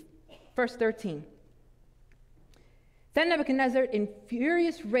reading. Verse 13. Then Nebuchadnezzar, in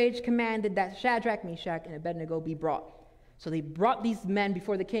furious rage, commanded that Shadrach, Meshach, and Abednego be brought. So they brought these men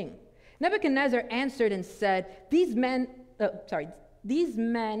before the king. Nebuchadnezzar answered and said, I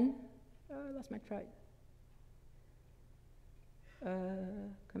lost my track.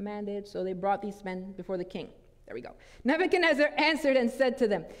 Commanded, so they brought these men before the king. There we go. Nebuchadnezzar answered and said to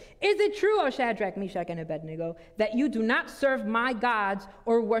them, is it true, O Shadrach, Meshach, and Abednego, that you do not serve my gods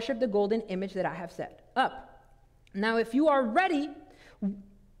or worship the golden image that I have set up? Now, if you are ready,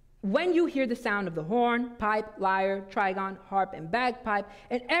 when you hear the sound of the horn, pipe, lyre, trigon, harp, and bagpipe,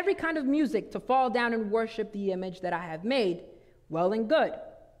 and every kind of music to fall down and worship the image that I have made, well and good.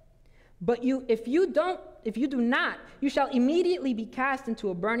 But if you do not, you shall immediately be cast into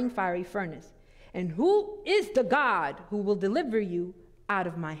a burning fiery furnace. And who is the God who will deliver you out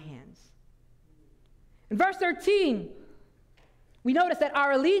of my hands? In verse 13, we notice that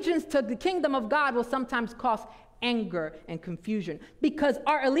our allegiance to the kingdom of God will sometimes cause anger and confusion, because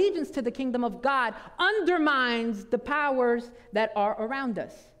our allegiance to the kingdom of God undermines the powers that are around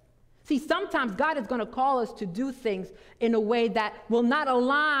us. See, sometimes God is going to call us to do things in a way that will not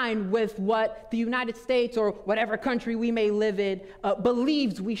align with what the United States or whatever country we may live in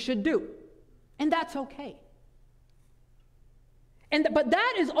believes we should do. And that's okay. But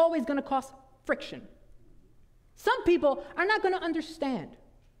that is always going to cause friction. Some people are not going to understand.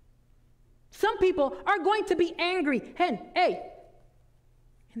 Some people are going to be angry. And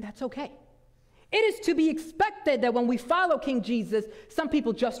that's okay. It is to be expected that when we follow King Jesus, some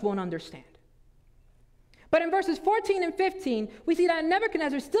people just won't understand. But in verses 14 and 15, we see that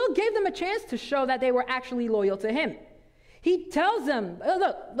Nebuchadnezzar still gave them a chance to show that they were actually loyal to him. He tells them, oh,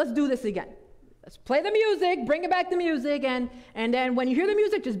 look, let's do this again. Let's play the music, bring it back the music, and then when you hear the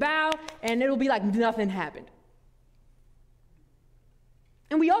music, just bow, and it'll be like nothing happened.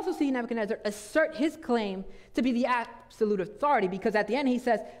 And we also see Nebuchadnezzar assert his claim to be the absolute authority, because at the end he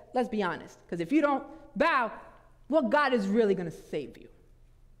says, let's be honest, because if you don't bow, well, God is really going to save you.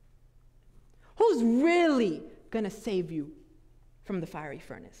 Who's really going to save you from the fiery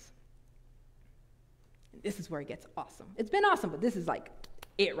furnace? This is where it gets awesome. It's been awesome, but this is like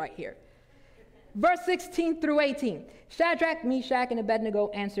it right here. Verse 16 through 18. Shadrach, Meshach, and Abednego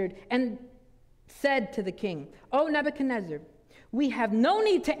answered and said to the king, O Nebuchadnezzar, we have no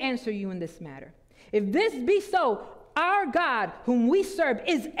need to answer you in this matter. If this be so, our God, whom we serve,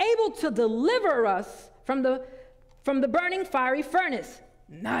 is able to deliver us from the burning fiery furnace.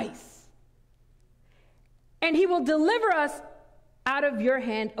 Nice. And he will deliver us out of your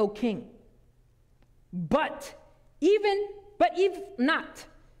hand, O king. But if not,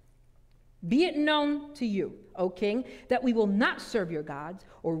 be it known to you, O king, that we will not serve your gods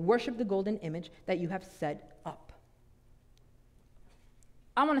or worship the golden image that you have set up.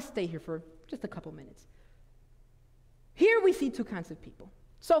 I want to stay here for just a couple minutes. Here we see two kinds of people.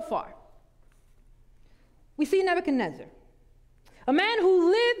 So far, we see Nebuchadnezzar, a man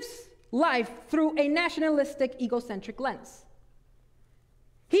who lives life through a nationalistic, egocentric lens.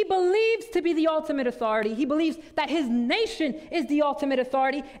 He believes to be the ultimate authority. He believes that his nation is the ultimate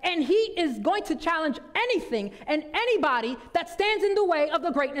authority, and he is going to challenge anything and anybody that stands in the way of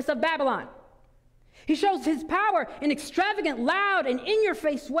the greatness of Babylon. He shows his power in extravagant, loud, and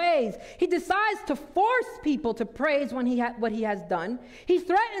in-your-face ways. He decides to force people to praise what he has done. He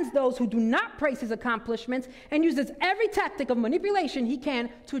threatens those who do not praise his accomplishments and uses every tactic of manipulation he can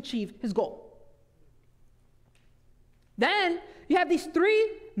to achieve his goal. Then you have these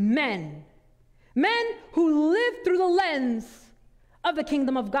three men who live through the lens of the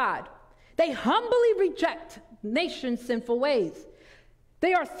kingdom of God. They humbly reject nation's sinful ways.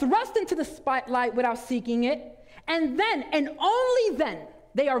 They are thrust into the spotlight without seeking it, and then, and only then,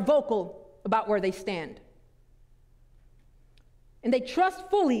 they are vocal about where they stand. And they trust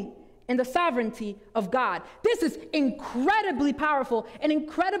fully in the sovereignty of God. This is incredibly powerful and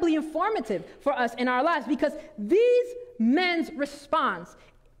incredibly informative for us in our lives, because these men's response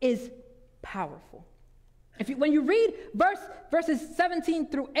is powerful. When you read verses 17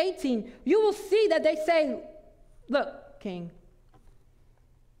 through 18, you will see that they say, look, king,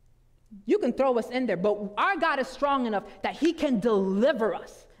 you can throw us in there, but our God is strong enough that he can deliver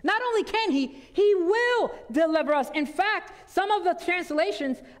us. Not only can he will deliver us. In fact, some of the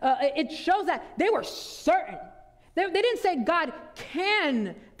translations, it shows that they were certain. They didn't say God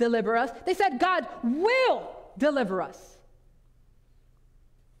can deliver us. They said God will deliver us.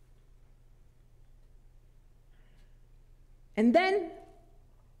 And then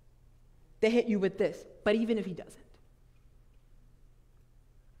they hit you with this, but even if he doesn't.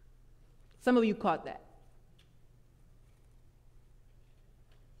 Some of you caught that.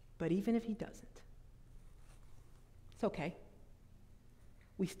 But even if he doesn't, it's okay.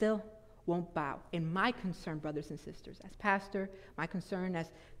 We still won't bow. And my concern, brothers and sisters, as pastor, my concern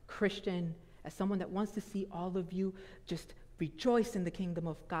as Christian, as someone that wants to see all of you just rejoice in the kingdom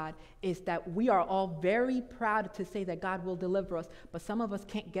of God, is that we are all very proud to say that God will deliver us, but some of us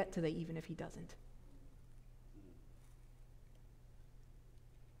can't get to that even if he doesn't.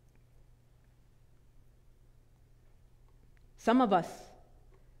 Some of us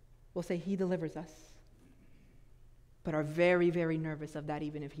will say he delivers us, but are very, very nervous of that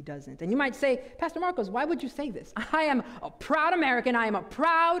even if he doesn't. And you might say, Pastor Marcos, why would you say this? I am a proud American. I am a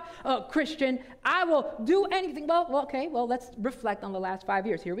proud Christian. I will do anything. Well, okay, well, let's reflect on the last 5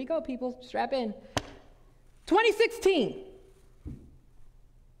 years. Here we go, people. Strap in. 2016,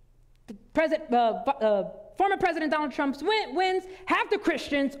 former President Donald Trump wins. Half the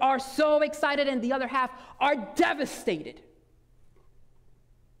Christians are so excited, and the other half are devastated.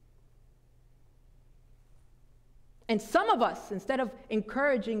 And some of us, instead of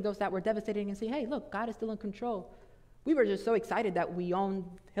encouraging those that were devastated and say, hey, look, God is still in control, we were just so excited that we owned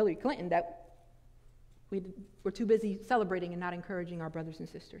Hillary Clinton that we were too busy celebrating and not encouraging our brothers and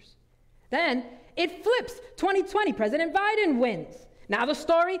sisters. Then it flips. 2020, President Biden wins. Now the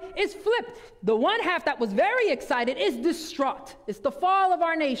story is flipped. The one half that was very excited is distraught. It's the fall of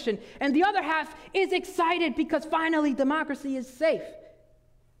our nation. And the other half is excited because finally democracy is safe.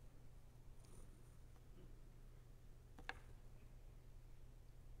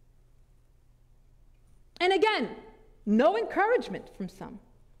 And again, no encouragement from some.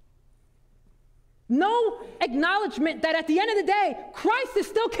 No acknowledgement that at the end of the day, Christ is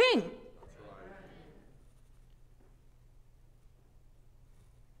still king.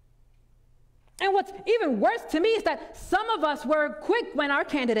 And what's even worse to me is that some of us were quick when our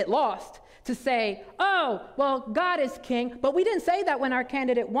candidate lost to say, oh, well, God is king, but we didn't say that when our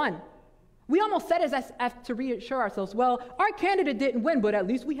candidate won. We almost said it as to reassure ourselves, well, our candidate didn't win, but at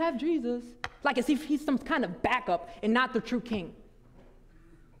least we have Jesus. Like as if he's some kind of backup and not the true king.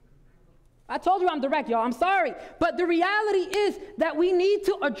 I told you I'm direct, y'all. I'm sorry. But the reality is that we need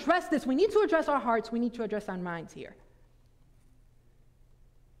to address this. We need to address our hearts. We need to address our minds here.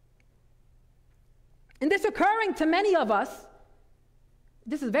 And this occurring to many of us,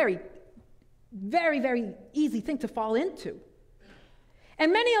 this is a very, very, very easy thing to fall into.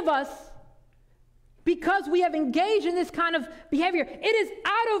 And many of us, because we have engaged in this kind of behavior, it is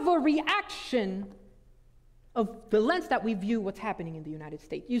out of a reaction of the lens that we view what's happening in the United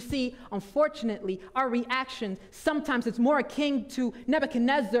States. You see, unfortunately, our reaction, sometimes it's more akin to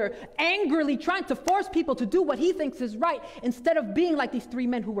Nebuchadnezzar angrily trying to force people to do what he thinks is right, instead of being like these three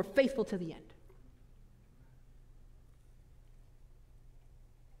men who were faithful to the end.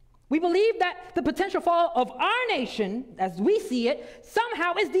 We believe that the potential fall of our nation, as we see it,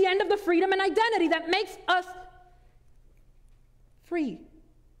 somehow is the end of the freedom and identity that makes us free,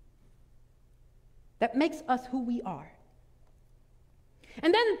 that makes us who we are.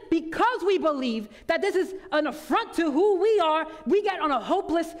 And then because we believe that this is an affront to who we are, we get on a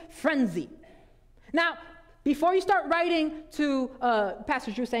hopeless frenzy. Now, before you start writing to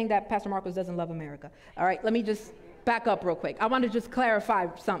Pastor Drew saying that Pastor Marcos doesn't love America, all right, let me just back up real quick. I want to just clarify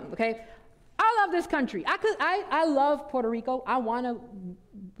something, okay? I love this country. I love Puerto Rico. I want to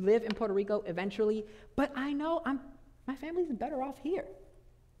live in Puerto Rico eventually, but I know my family's better off here.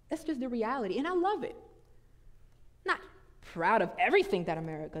 That's just the reality, and I love it. Not proud of everything that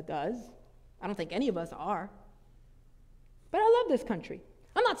America does. I don't think any of us are. But I love this country.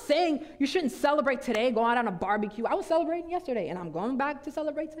 I'm not saying you shouldn't celebrate today, go out on a barbecue. I was celebrating yesterday, and I'm going back to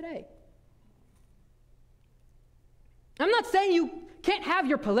celebrate today. I'm not saying you can't have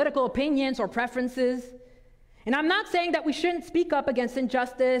your political opinions or preferences. And I'm not saying that we shouldn't speak up against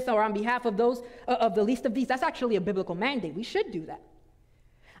injustice or on behalf of those of the least of these. That's actually a biblical mandate. We should do that.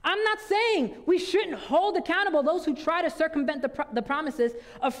 I'm not saying we shouldn't hold accountable those who try to circumvent the promises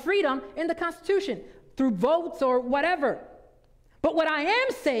of freedom in the Constitution through votes or whatever. But what I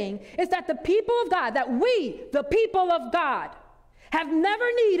am saying is that the people of God, that we, the people of God, have never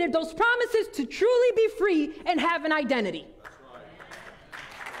needed those promises to truly be free and have an identity.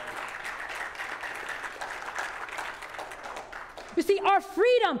 You see, our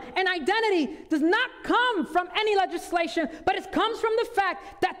freedom and identity does not come from any legislation, but it comes from the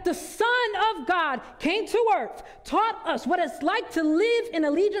fact that the Son of God came to earth, taught us what it's like to live in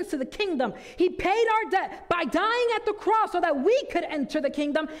allegiance to the kingdom. He paid our debt by dying at the cross so that we could enter the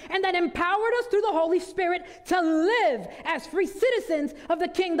kingdom, and then empowered us through the Holy Spirit to live as free citizens of the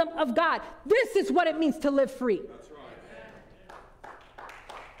kingdom of God. This is what it means to live free.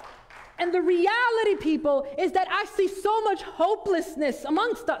 And the reality, people, is that I see so much hopelessness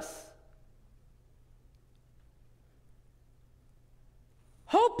amongst us.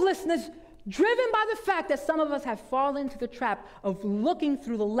 Hopelessness driven by the fact that some of us have fallen into the trap of looking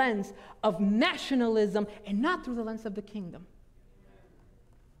through the lens of nationalism and not through the lens of the kingdom.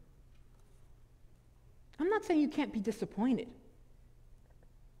 I'm not saying you can't be disappointed.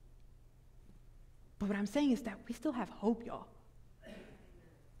 But what I'm saying is that we still have hope, y'all.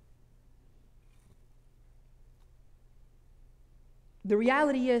 The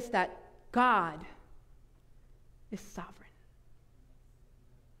reality is that God is sovereign.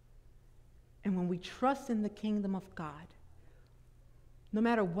 And when we trust in the kingdom of God, no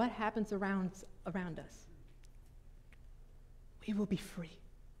matter what happens around us, we will be free.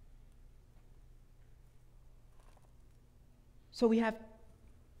 So we have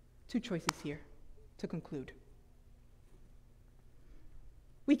two choices here to conclude.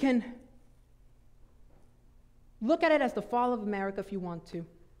 We can look at it as the fall of America if you want to,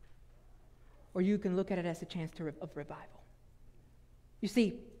 or you can look at it as a chance of revival. You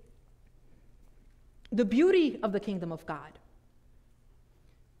see, the beauty of the kingdom of God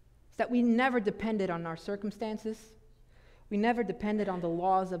is that we never depended on our circumstances. We never depended on the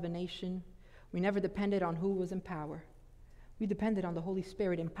laws of a nation. We never depended on who was in power. We depended on the Holy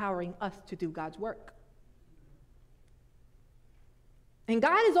Spirit empowering us to do God's work. And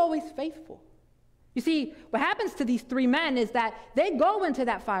God is always faithful. You see, what happens to these three men is that they go into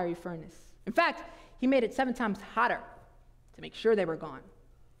that fiery furnace. In fact, he made it 7 times hotter to make sure they were gone.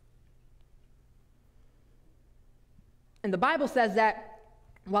 And the Bible says that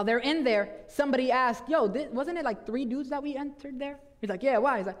while they're in there, somebody asked, wasn't it like 3 dudes that we entered there? He's like, yeah,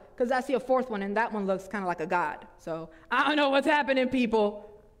 why? He's like, because I see a 4th one, and that one looks kind of like a god. So I don't know what's happening, people.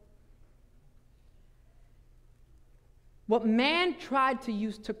 What man tried to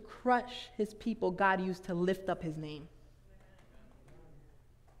use to crush his people, God used to lift up his name.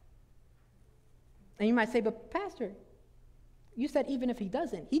 And you might say, but Pastor, you said even if he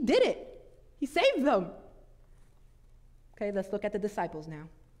doesn't. He did it. He saved them. Okay, let's look at the disciples now.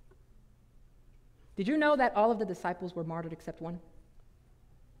 Did you know that all of the disciples were martyred except one?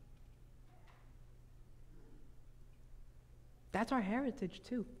 That's our heritage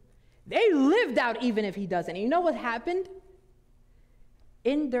too. They lived out even if he doesn't. And you know what happened?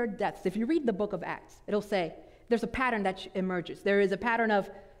 In their deaths, if you read the book of Acts, it'll say there's a pattern that emerges. There is a pattern of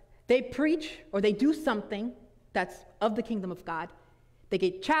they preach or they do something that's of the kingdom of God. They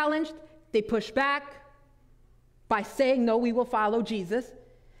get challenged. They push back by saying, no, we will follow Jesus.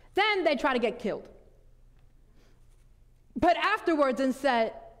 Then they try to get killed. But afterwards,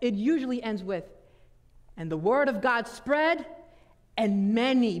 instead, it usually ends with, and the word of God spread, and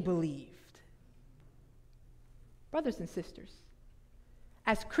many believed. Brothers and sisters,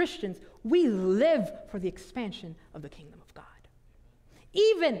 as Christians, we live for the expansion of the kingdom of God,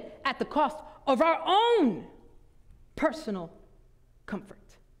 even at the cost of our own personal comfort.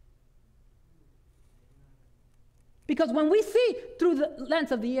 Because when we see through the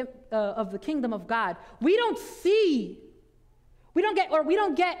lens of the kingdom of God, we don't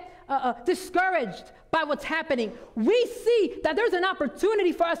get discouraged by what's happening. We see that there's an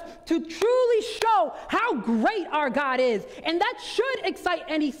opportunity for us to truly show how great our God is. And that should excite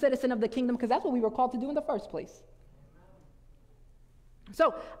any citizen of the kingdom, because that's what we were called to do in the first place.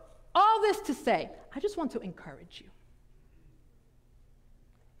 So, all this to say, I just want to encourage you.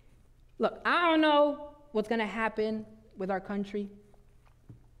 Look, I don't know what's going to happen with our country.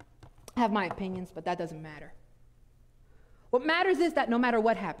 I have my opinions, but that doesn't matter. What matters is that no matter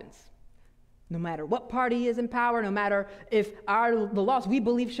what happens, no matter what party is in power, no matter if the laws we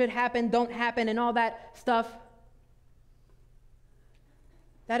believe should happen don't happen and all that stuff,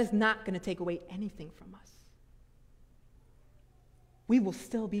 that is not going to take away anything from us. We will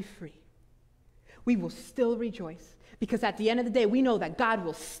still be free. We will still rejoice, because at the end of the day, we know that God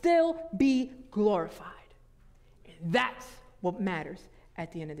will still be glorified. And that's what matters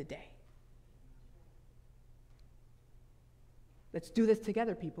at the end of the day. Let's do this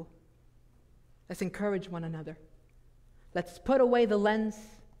together, people. Let's encourage one another. Let's put away the lens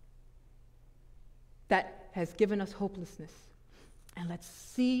that has given us hopelessness, and let's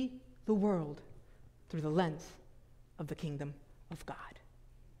see the world through the lens of the kingdom of God.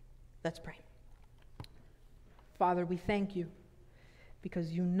 Let's pray. Father, we thank you because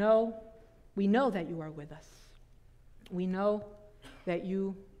we know that you are with us. We know that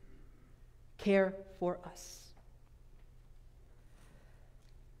you care for us.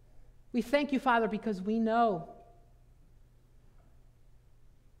 We thank you, Father, because we know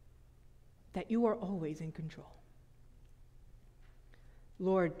that you are always in control.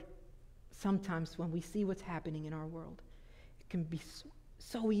 Lord, sometimes when we see what's happening in our world, it can be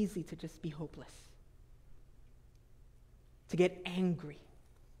so easy to just be hopeless, to get angry.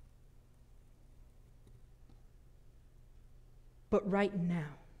 But right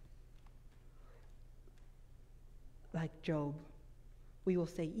now, like Job, we will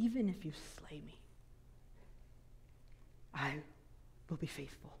say, even if you slay me, I will be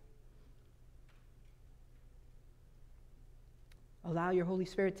faithful. Allow your Holy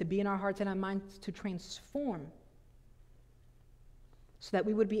Spirit to be in our hearts and our minds to transform so that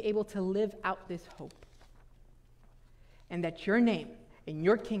we would be able to live out this hope. And that your name and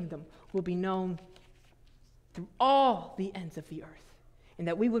your kingdom will be known through all the ends of the earth. And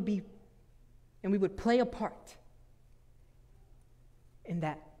that we would play a part in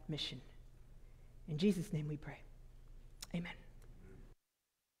that mission. In Jesus' name we pray. Amen.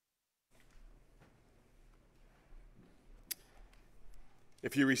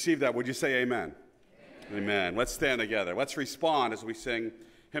 If you receive that, would you say amen? Amen. Amen. Let's stand together. Let's respond as we sing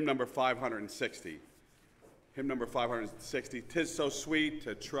hymn number 560. Hymn number 560, "'Tis so sweet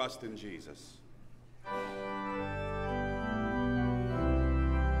to trust in Jesus."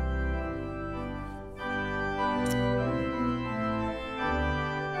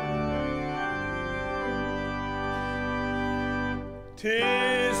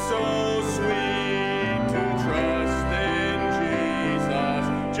 "'Tis so sweet to trust in Jesus,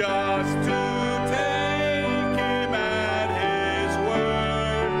 just to take him at his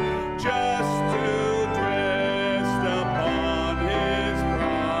word, just to rest upon his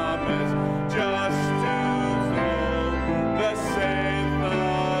promise, just to know thus saith the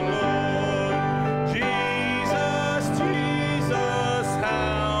Lord. Jesus, Jesus,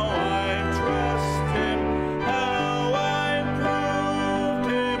 how I trust him, how I proved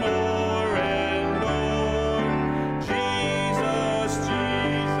him all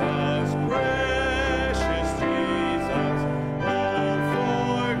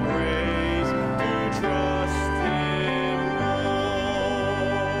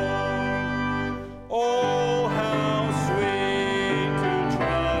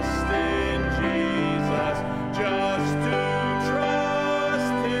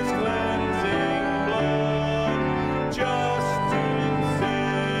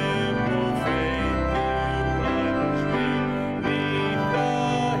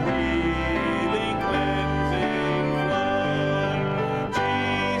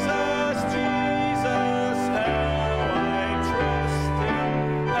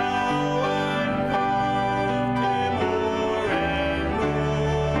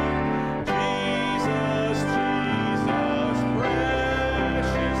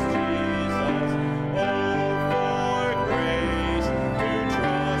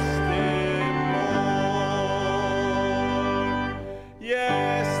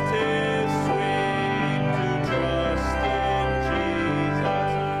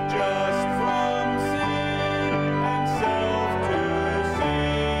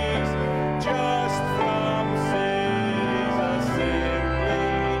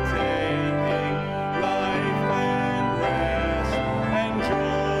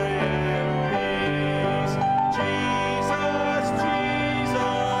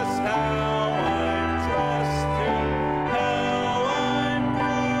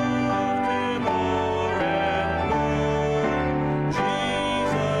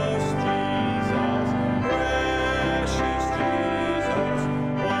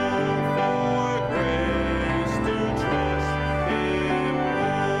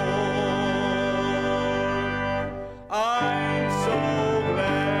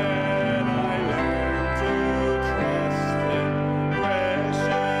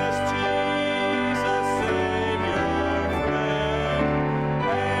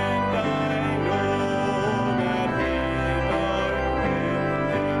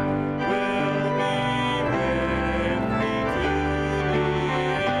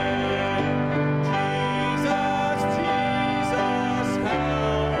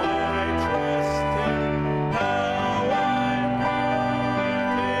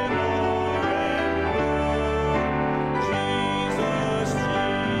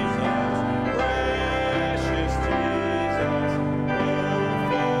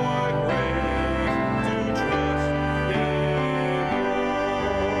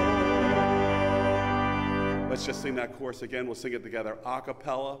Let's just sing that chorus again. We'll sing it together a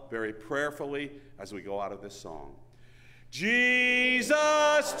cappella, very prayerfully, as we go out of this song. Jesus,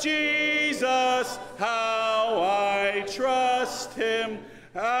 Jesus, how I trust him,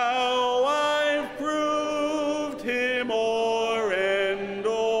 how I've proved him o'er and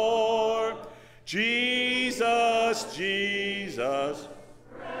o'er. Jesus, Jesus,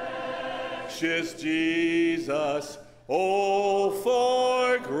 precious Jesus, oh,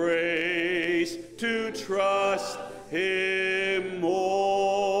 for grace to trust him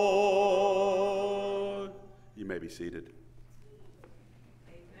more. You may be seated.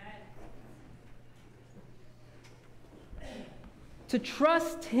 To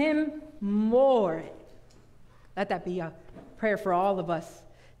trust him more. Let that be a prayer for all of us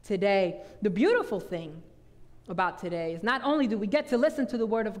today. The beautiful thing about today is not only do we get to listen to the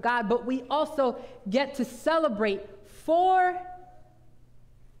word of God, but we also get to celebrate 4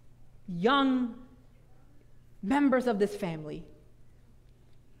 young members of this family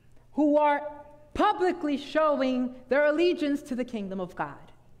who are publicly showing their allegiance to the kingdom of God.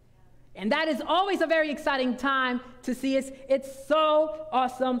 And that is always a very exciting time to see. It's so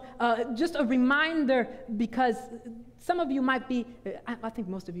awesome. Just a reminder, because some of you might be, I think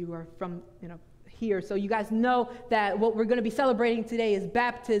most of you are from, here, so you guys know that what we're going to be celebrating today is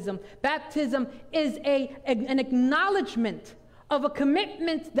baptism. Baptism is an acknowledgement of a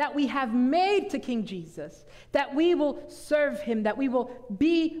commitment that we have made to King Jesus, that we will serve him, that we will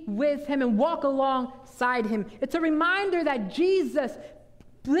be with him and walk alongside him. It's a reminder that Jesus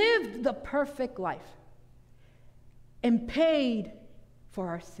lived the perfect life and paid for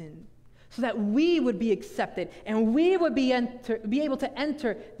our sin so that we would be accepted and we would be able to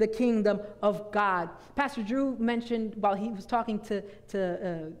enter the kingdom of God. Pastor Drew mentioned while he was talking to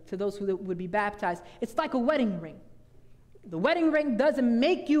those who would be baptized, it's like a wedding ring. The wedding ring doesn't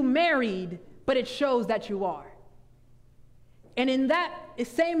make you married, but it shows that you are. And in that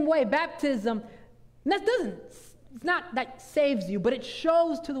same way, baptism, it's not that saves you, but it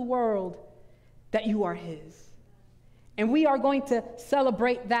shows to the world that you are his. And we are going to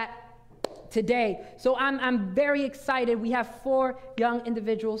celebrate that today. So I'm very excited. We have 4 young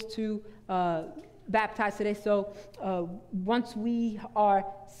individuals to baptize today. So once we are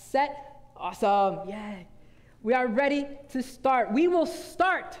set, awesome, yeah, we are ready to start. We will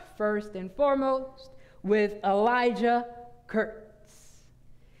start first and foremost with Elijah Kurtz.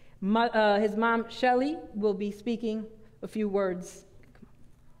 His mom, Shelly, will be speaking a few words.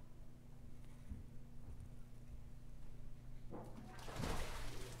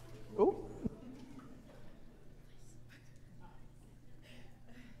 Oh.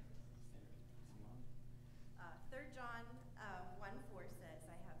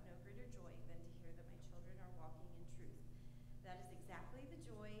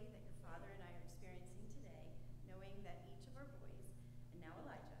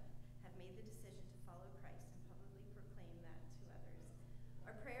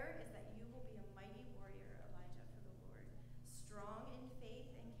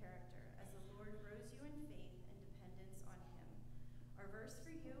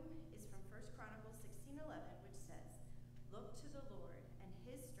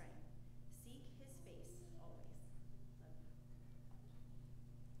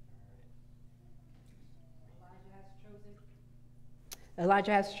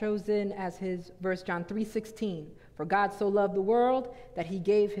 Elijah has chosen as his verse John 3:16. For God so loved the world that he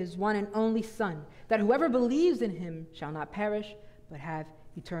gave his one and only Son, that whoever believes in him shall not perish, but have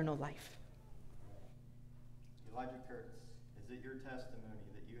eternal life. Elijah Kurtz, is it your testimony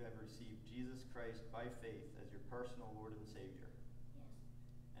that you have received Jesus Christ by faith as your personal Lord and Savior? Yes.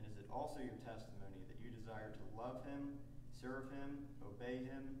 And is it also your testimony that you desire to love him, serve him, obey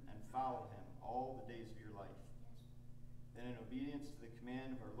him, and follow him all the days of your life? Then in obedience to the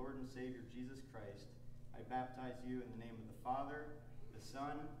command of our Lord and Savior Jesus Christ, I baptize you in the name of the Father, the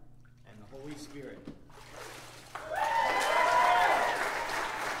Son, and the Holy Spirit.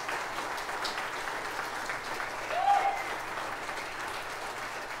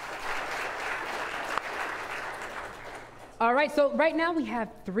 All right, so right now we have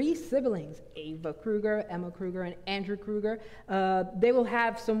 3 siblings, Ava Kruger, Emma Kruger, and Andrew Kruger. They will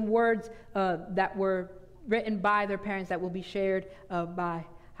have some words that were written by their parents that will be shared by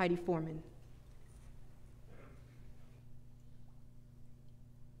Heidi Foreman.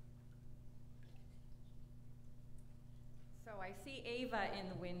 So I see Ava in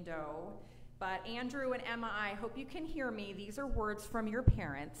the window, but Andrew and Emma, I hope you can hear me. These are words from your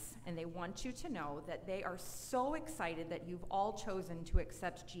parents, and they want you to know that they are so excited that you've all chosen to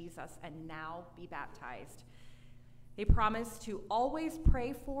accept Jesus and now be baptized. They promise to always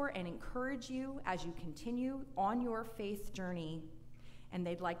pray for and encourage you as you continue on your faith journey. And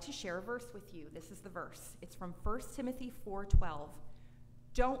they'd like to share a verse with you. This is the verse. It's from 1 Timothy 4:12.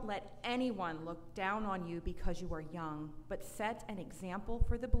 Don't let anyone look down on you because you are young, but set an example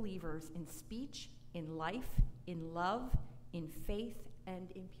for the believers in speech, in life, in love, in faith,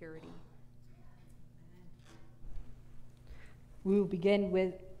 and in purity. We will begin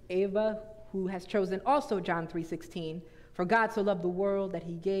with Ava, who has chosen also John 3:16. For God so loved the world that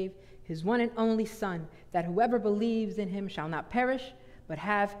he gave his one and only Son, that whoever believes in him shall not perish, but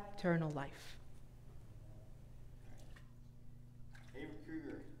have eternal life. Ava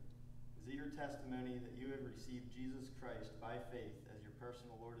Kruger, is it your testimony that you have received Jesus Christ by faith as your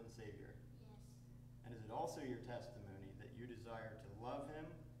personal Lord and Savior? Yes. And is it also your testimony that you desire to love him,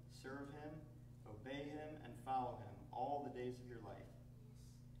 serve him, obey him, and follow him all the days of your life?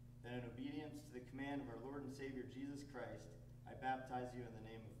 Yes. Then in obedience to the command of our Lord and Savior Jesus Christ, I baptize you in the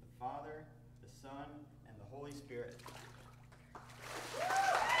name of the Father, the Son, and the Holy Spirit.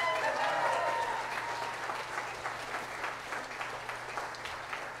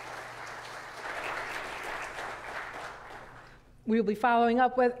 We will be following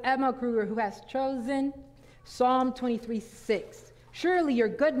up with Emma Kruger, who has chosen Psalm 23:6. Surely your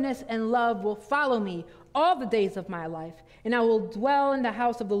goodness and love will follow me all the days of my life, and I will dwell in the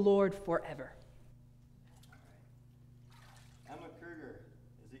house of the Lord forever. Emma Kruger,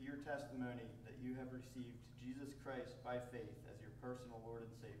 is it your testimony that you have received Jesus Christ by faith as your personal Lord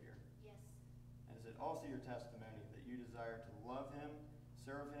and Savior? Yes. And is it also your testimony that you desire to love him,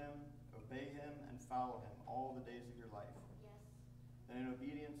 serve him, obey him, and follow him all the days of your life? Yes. Then in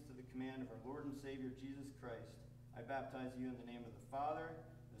obedience to the command of our Lord and Savior Jesus Christ, I baptize you in the name of the Father,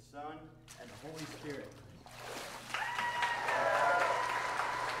 the Son, and the Holy Spirit.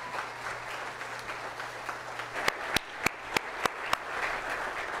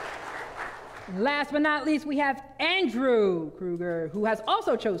 Last but not least, we have Andrew Kruger, who has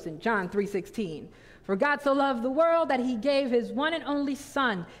also chosen John 3:16. For God so loved the world that he gave his one and only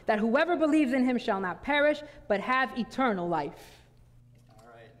Son, that whoever believes in him shall not perish, but have eternal life. All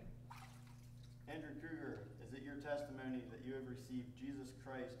right. Andrew Kruger, is it your testimony that you have received Jesus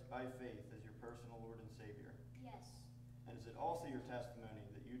Christ by faith as your personal Lord and Savior? Yes. And is it also your testimony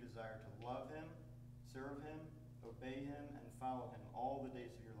that you desire to love him, serve him, obey him, and follow him all the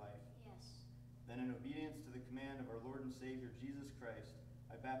days of your life? Yes. Then in obedience to the command of our Lord and Savior Jesus Christ,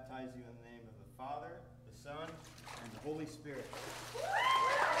 I baptize you in the name of the Father, the Son, and the Holy Spirit.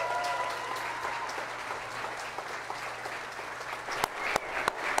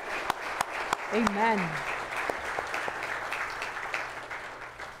 Amen.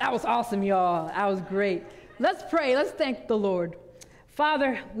 That was awesome, y'all. That was great. Let's pray. Let's thank the Lord.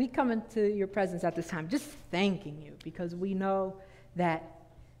 Father, we come into your presence at this time just thanking you because we know that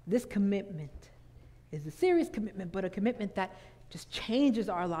this commitment is a serious commitment, but a commitment that just changes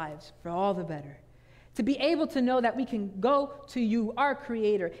our lives for all the better. To be able to know that we can go to you, our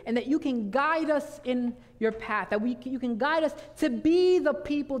Creator, and that you can guide us in your path, that you can guide us to be the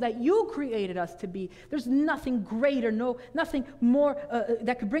people that you created us to be. There's nothing greater, nothing more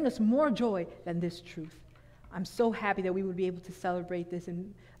that could bring us more joy than this truth. I'm so happy that we would be able to celebrate this,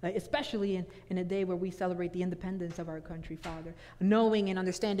 and especially in a day where we celebrate the independence of our country, Father, knowing and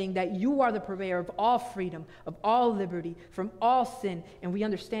understanding that you are the purveyor of all freedom, of all liberty, from all sin, and we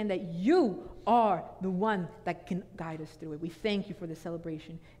understand that you are the one that can guide us through it. We thank you for the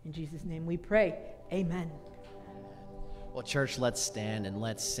celebration. In Jesus' name we pray. Amen. Well, church, let's stand and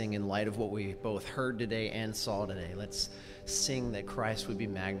let's sing in light of what we both heard today and saw today. Let's sing that Christ would be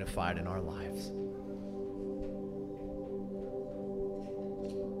magnified in our lives.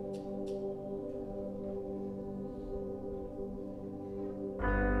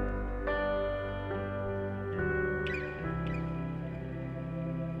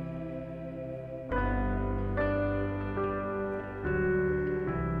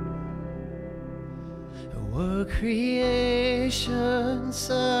 Creation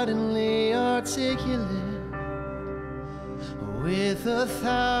suddenly articulate with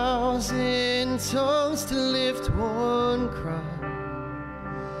 1,000 tongues to lift one cry.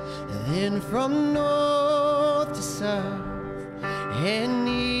 Then from north to south and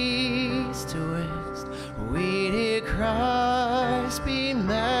east to west, we did Christ be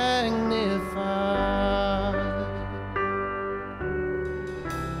magnified.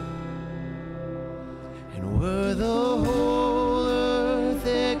 And were the whole earth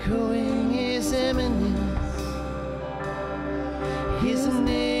echoing his eminence, his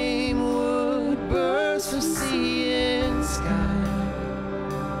name would burst from sea and sky,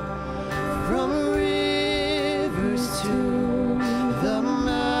 from rivers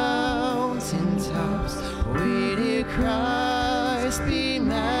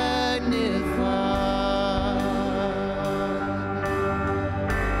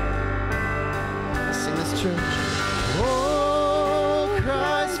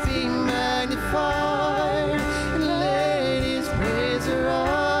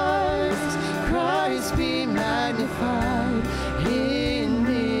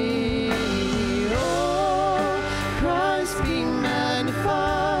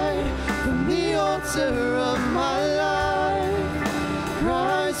altar of my life,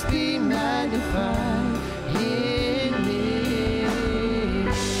 Christ be magnified in me.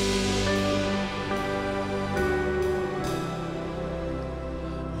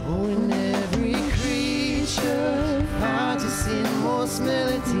 Oh, in every creature finds its inmost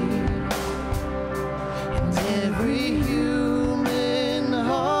melody, and every human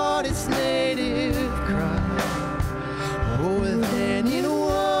heart its native cry. Oh, then in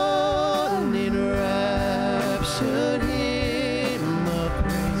one enraptured hymn of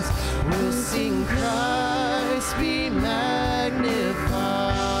praise, we'll sing Christ be magnified.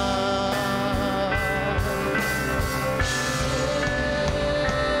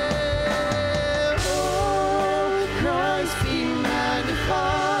 Oh, Christ be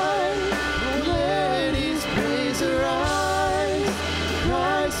magnified. Let his praise arise.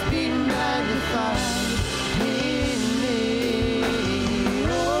 Christ be magnified in me.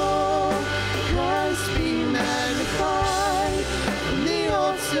 Oh, Christ be magnified in the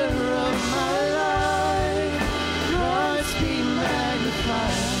altar of my life. Christ be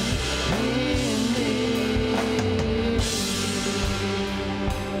magnified in me.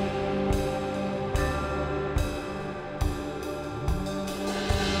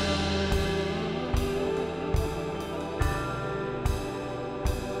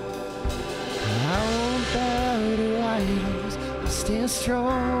 I won't bow to idols, I'll stand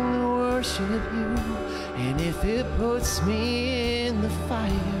strong and worship you. And if it puts me in the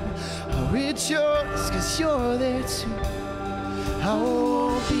fire, I'll rejoice 'cause you're there too. I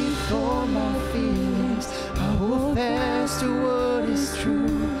won't be for my feelings, I will fast to what is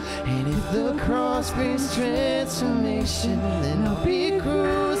true. And if the cross brings transformation, then I'll be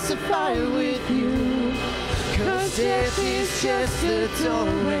crucified with you. 'Cause death is just the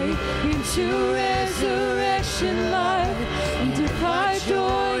doorway into resurrection life. And if I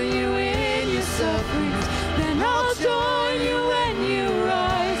join you in your sufferings, then I'll join you when you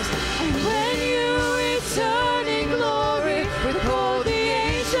rise. And when you return in glory with all the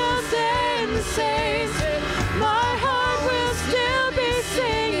angels and the saints, my heart will still be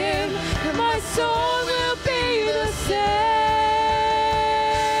singing, and my soul will be the same.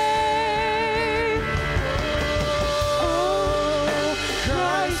 Oh,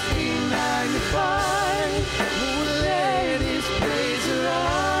 Christ be magnified. Oh, let his praise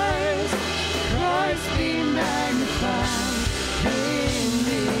arise. Christ be magnified in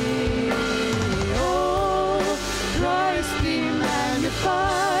me. Oh, Christ be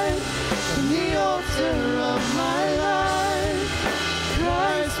magnified in the altar of my life.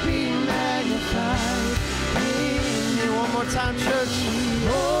 Christ be magnified in me. One more time, church.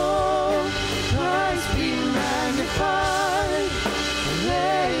 Oh, Christ be magnified.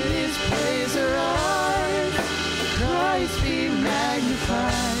 Let his praise arise. Christ be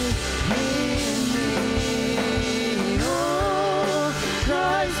magnified in me. Oh,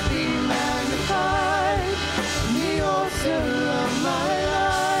 Christ be magnified in the altar of my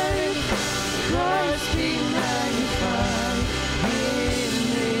life. Christ be magnified in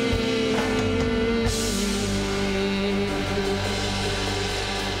me.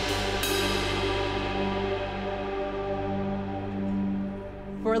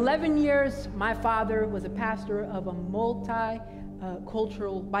 For 11 years, my father was a pastor of a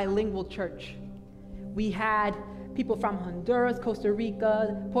multicultural, bilingual church. We had people from Honduras, Costa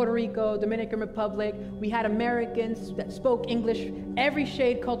Rica, Puerto Rico, Dominican Republic. We had Americans that spoke English, every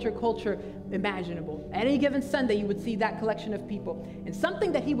shade, culture imaginable. At any given Sunday, you would see that collection of people. And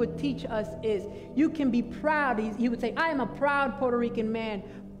something that he would teach us is, you can be proud. He would say, I am a proud Puerto Rican man,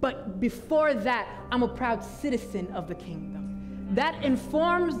 but before that, I'm a proud citizen of the kingdom. That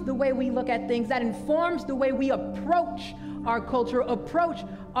informs the way we look at things. That informs the way we approach our culture, approach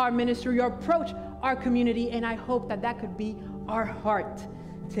our ministry, or approach our community. And I hope that that could be our heart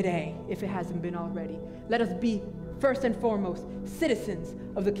today, if it hasn't been already. Let us be, first and foremost, citizens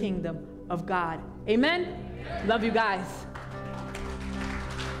of the kingdom of God. Amen? Love you guys.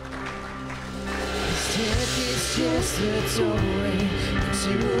 Death is just a doorway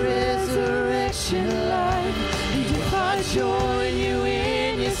to resurrection life. And if I join you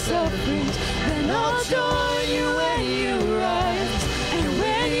in your sufferings, then I'll join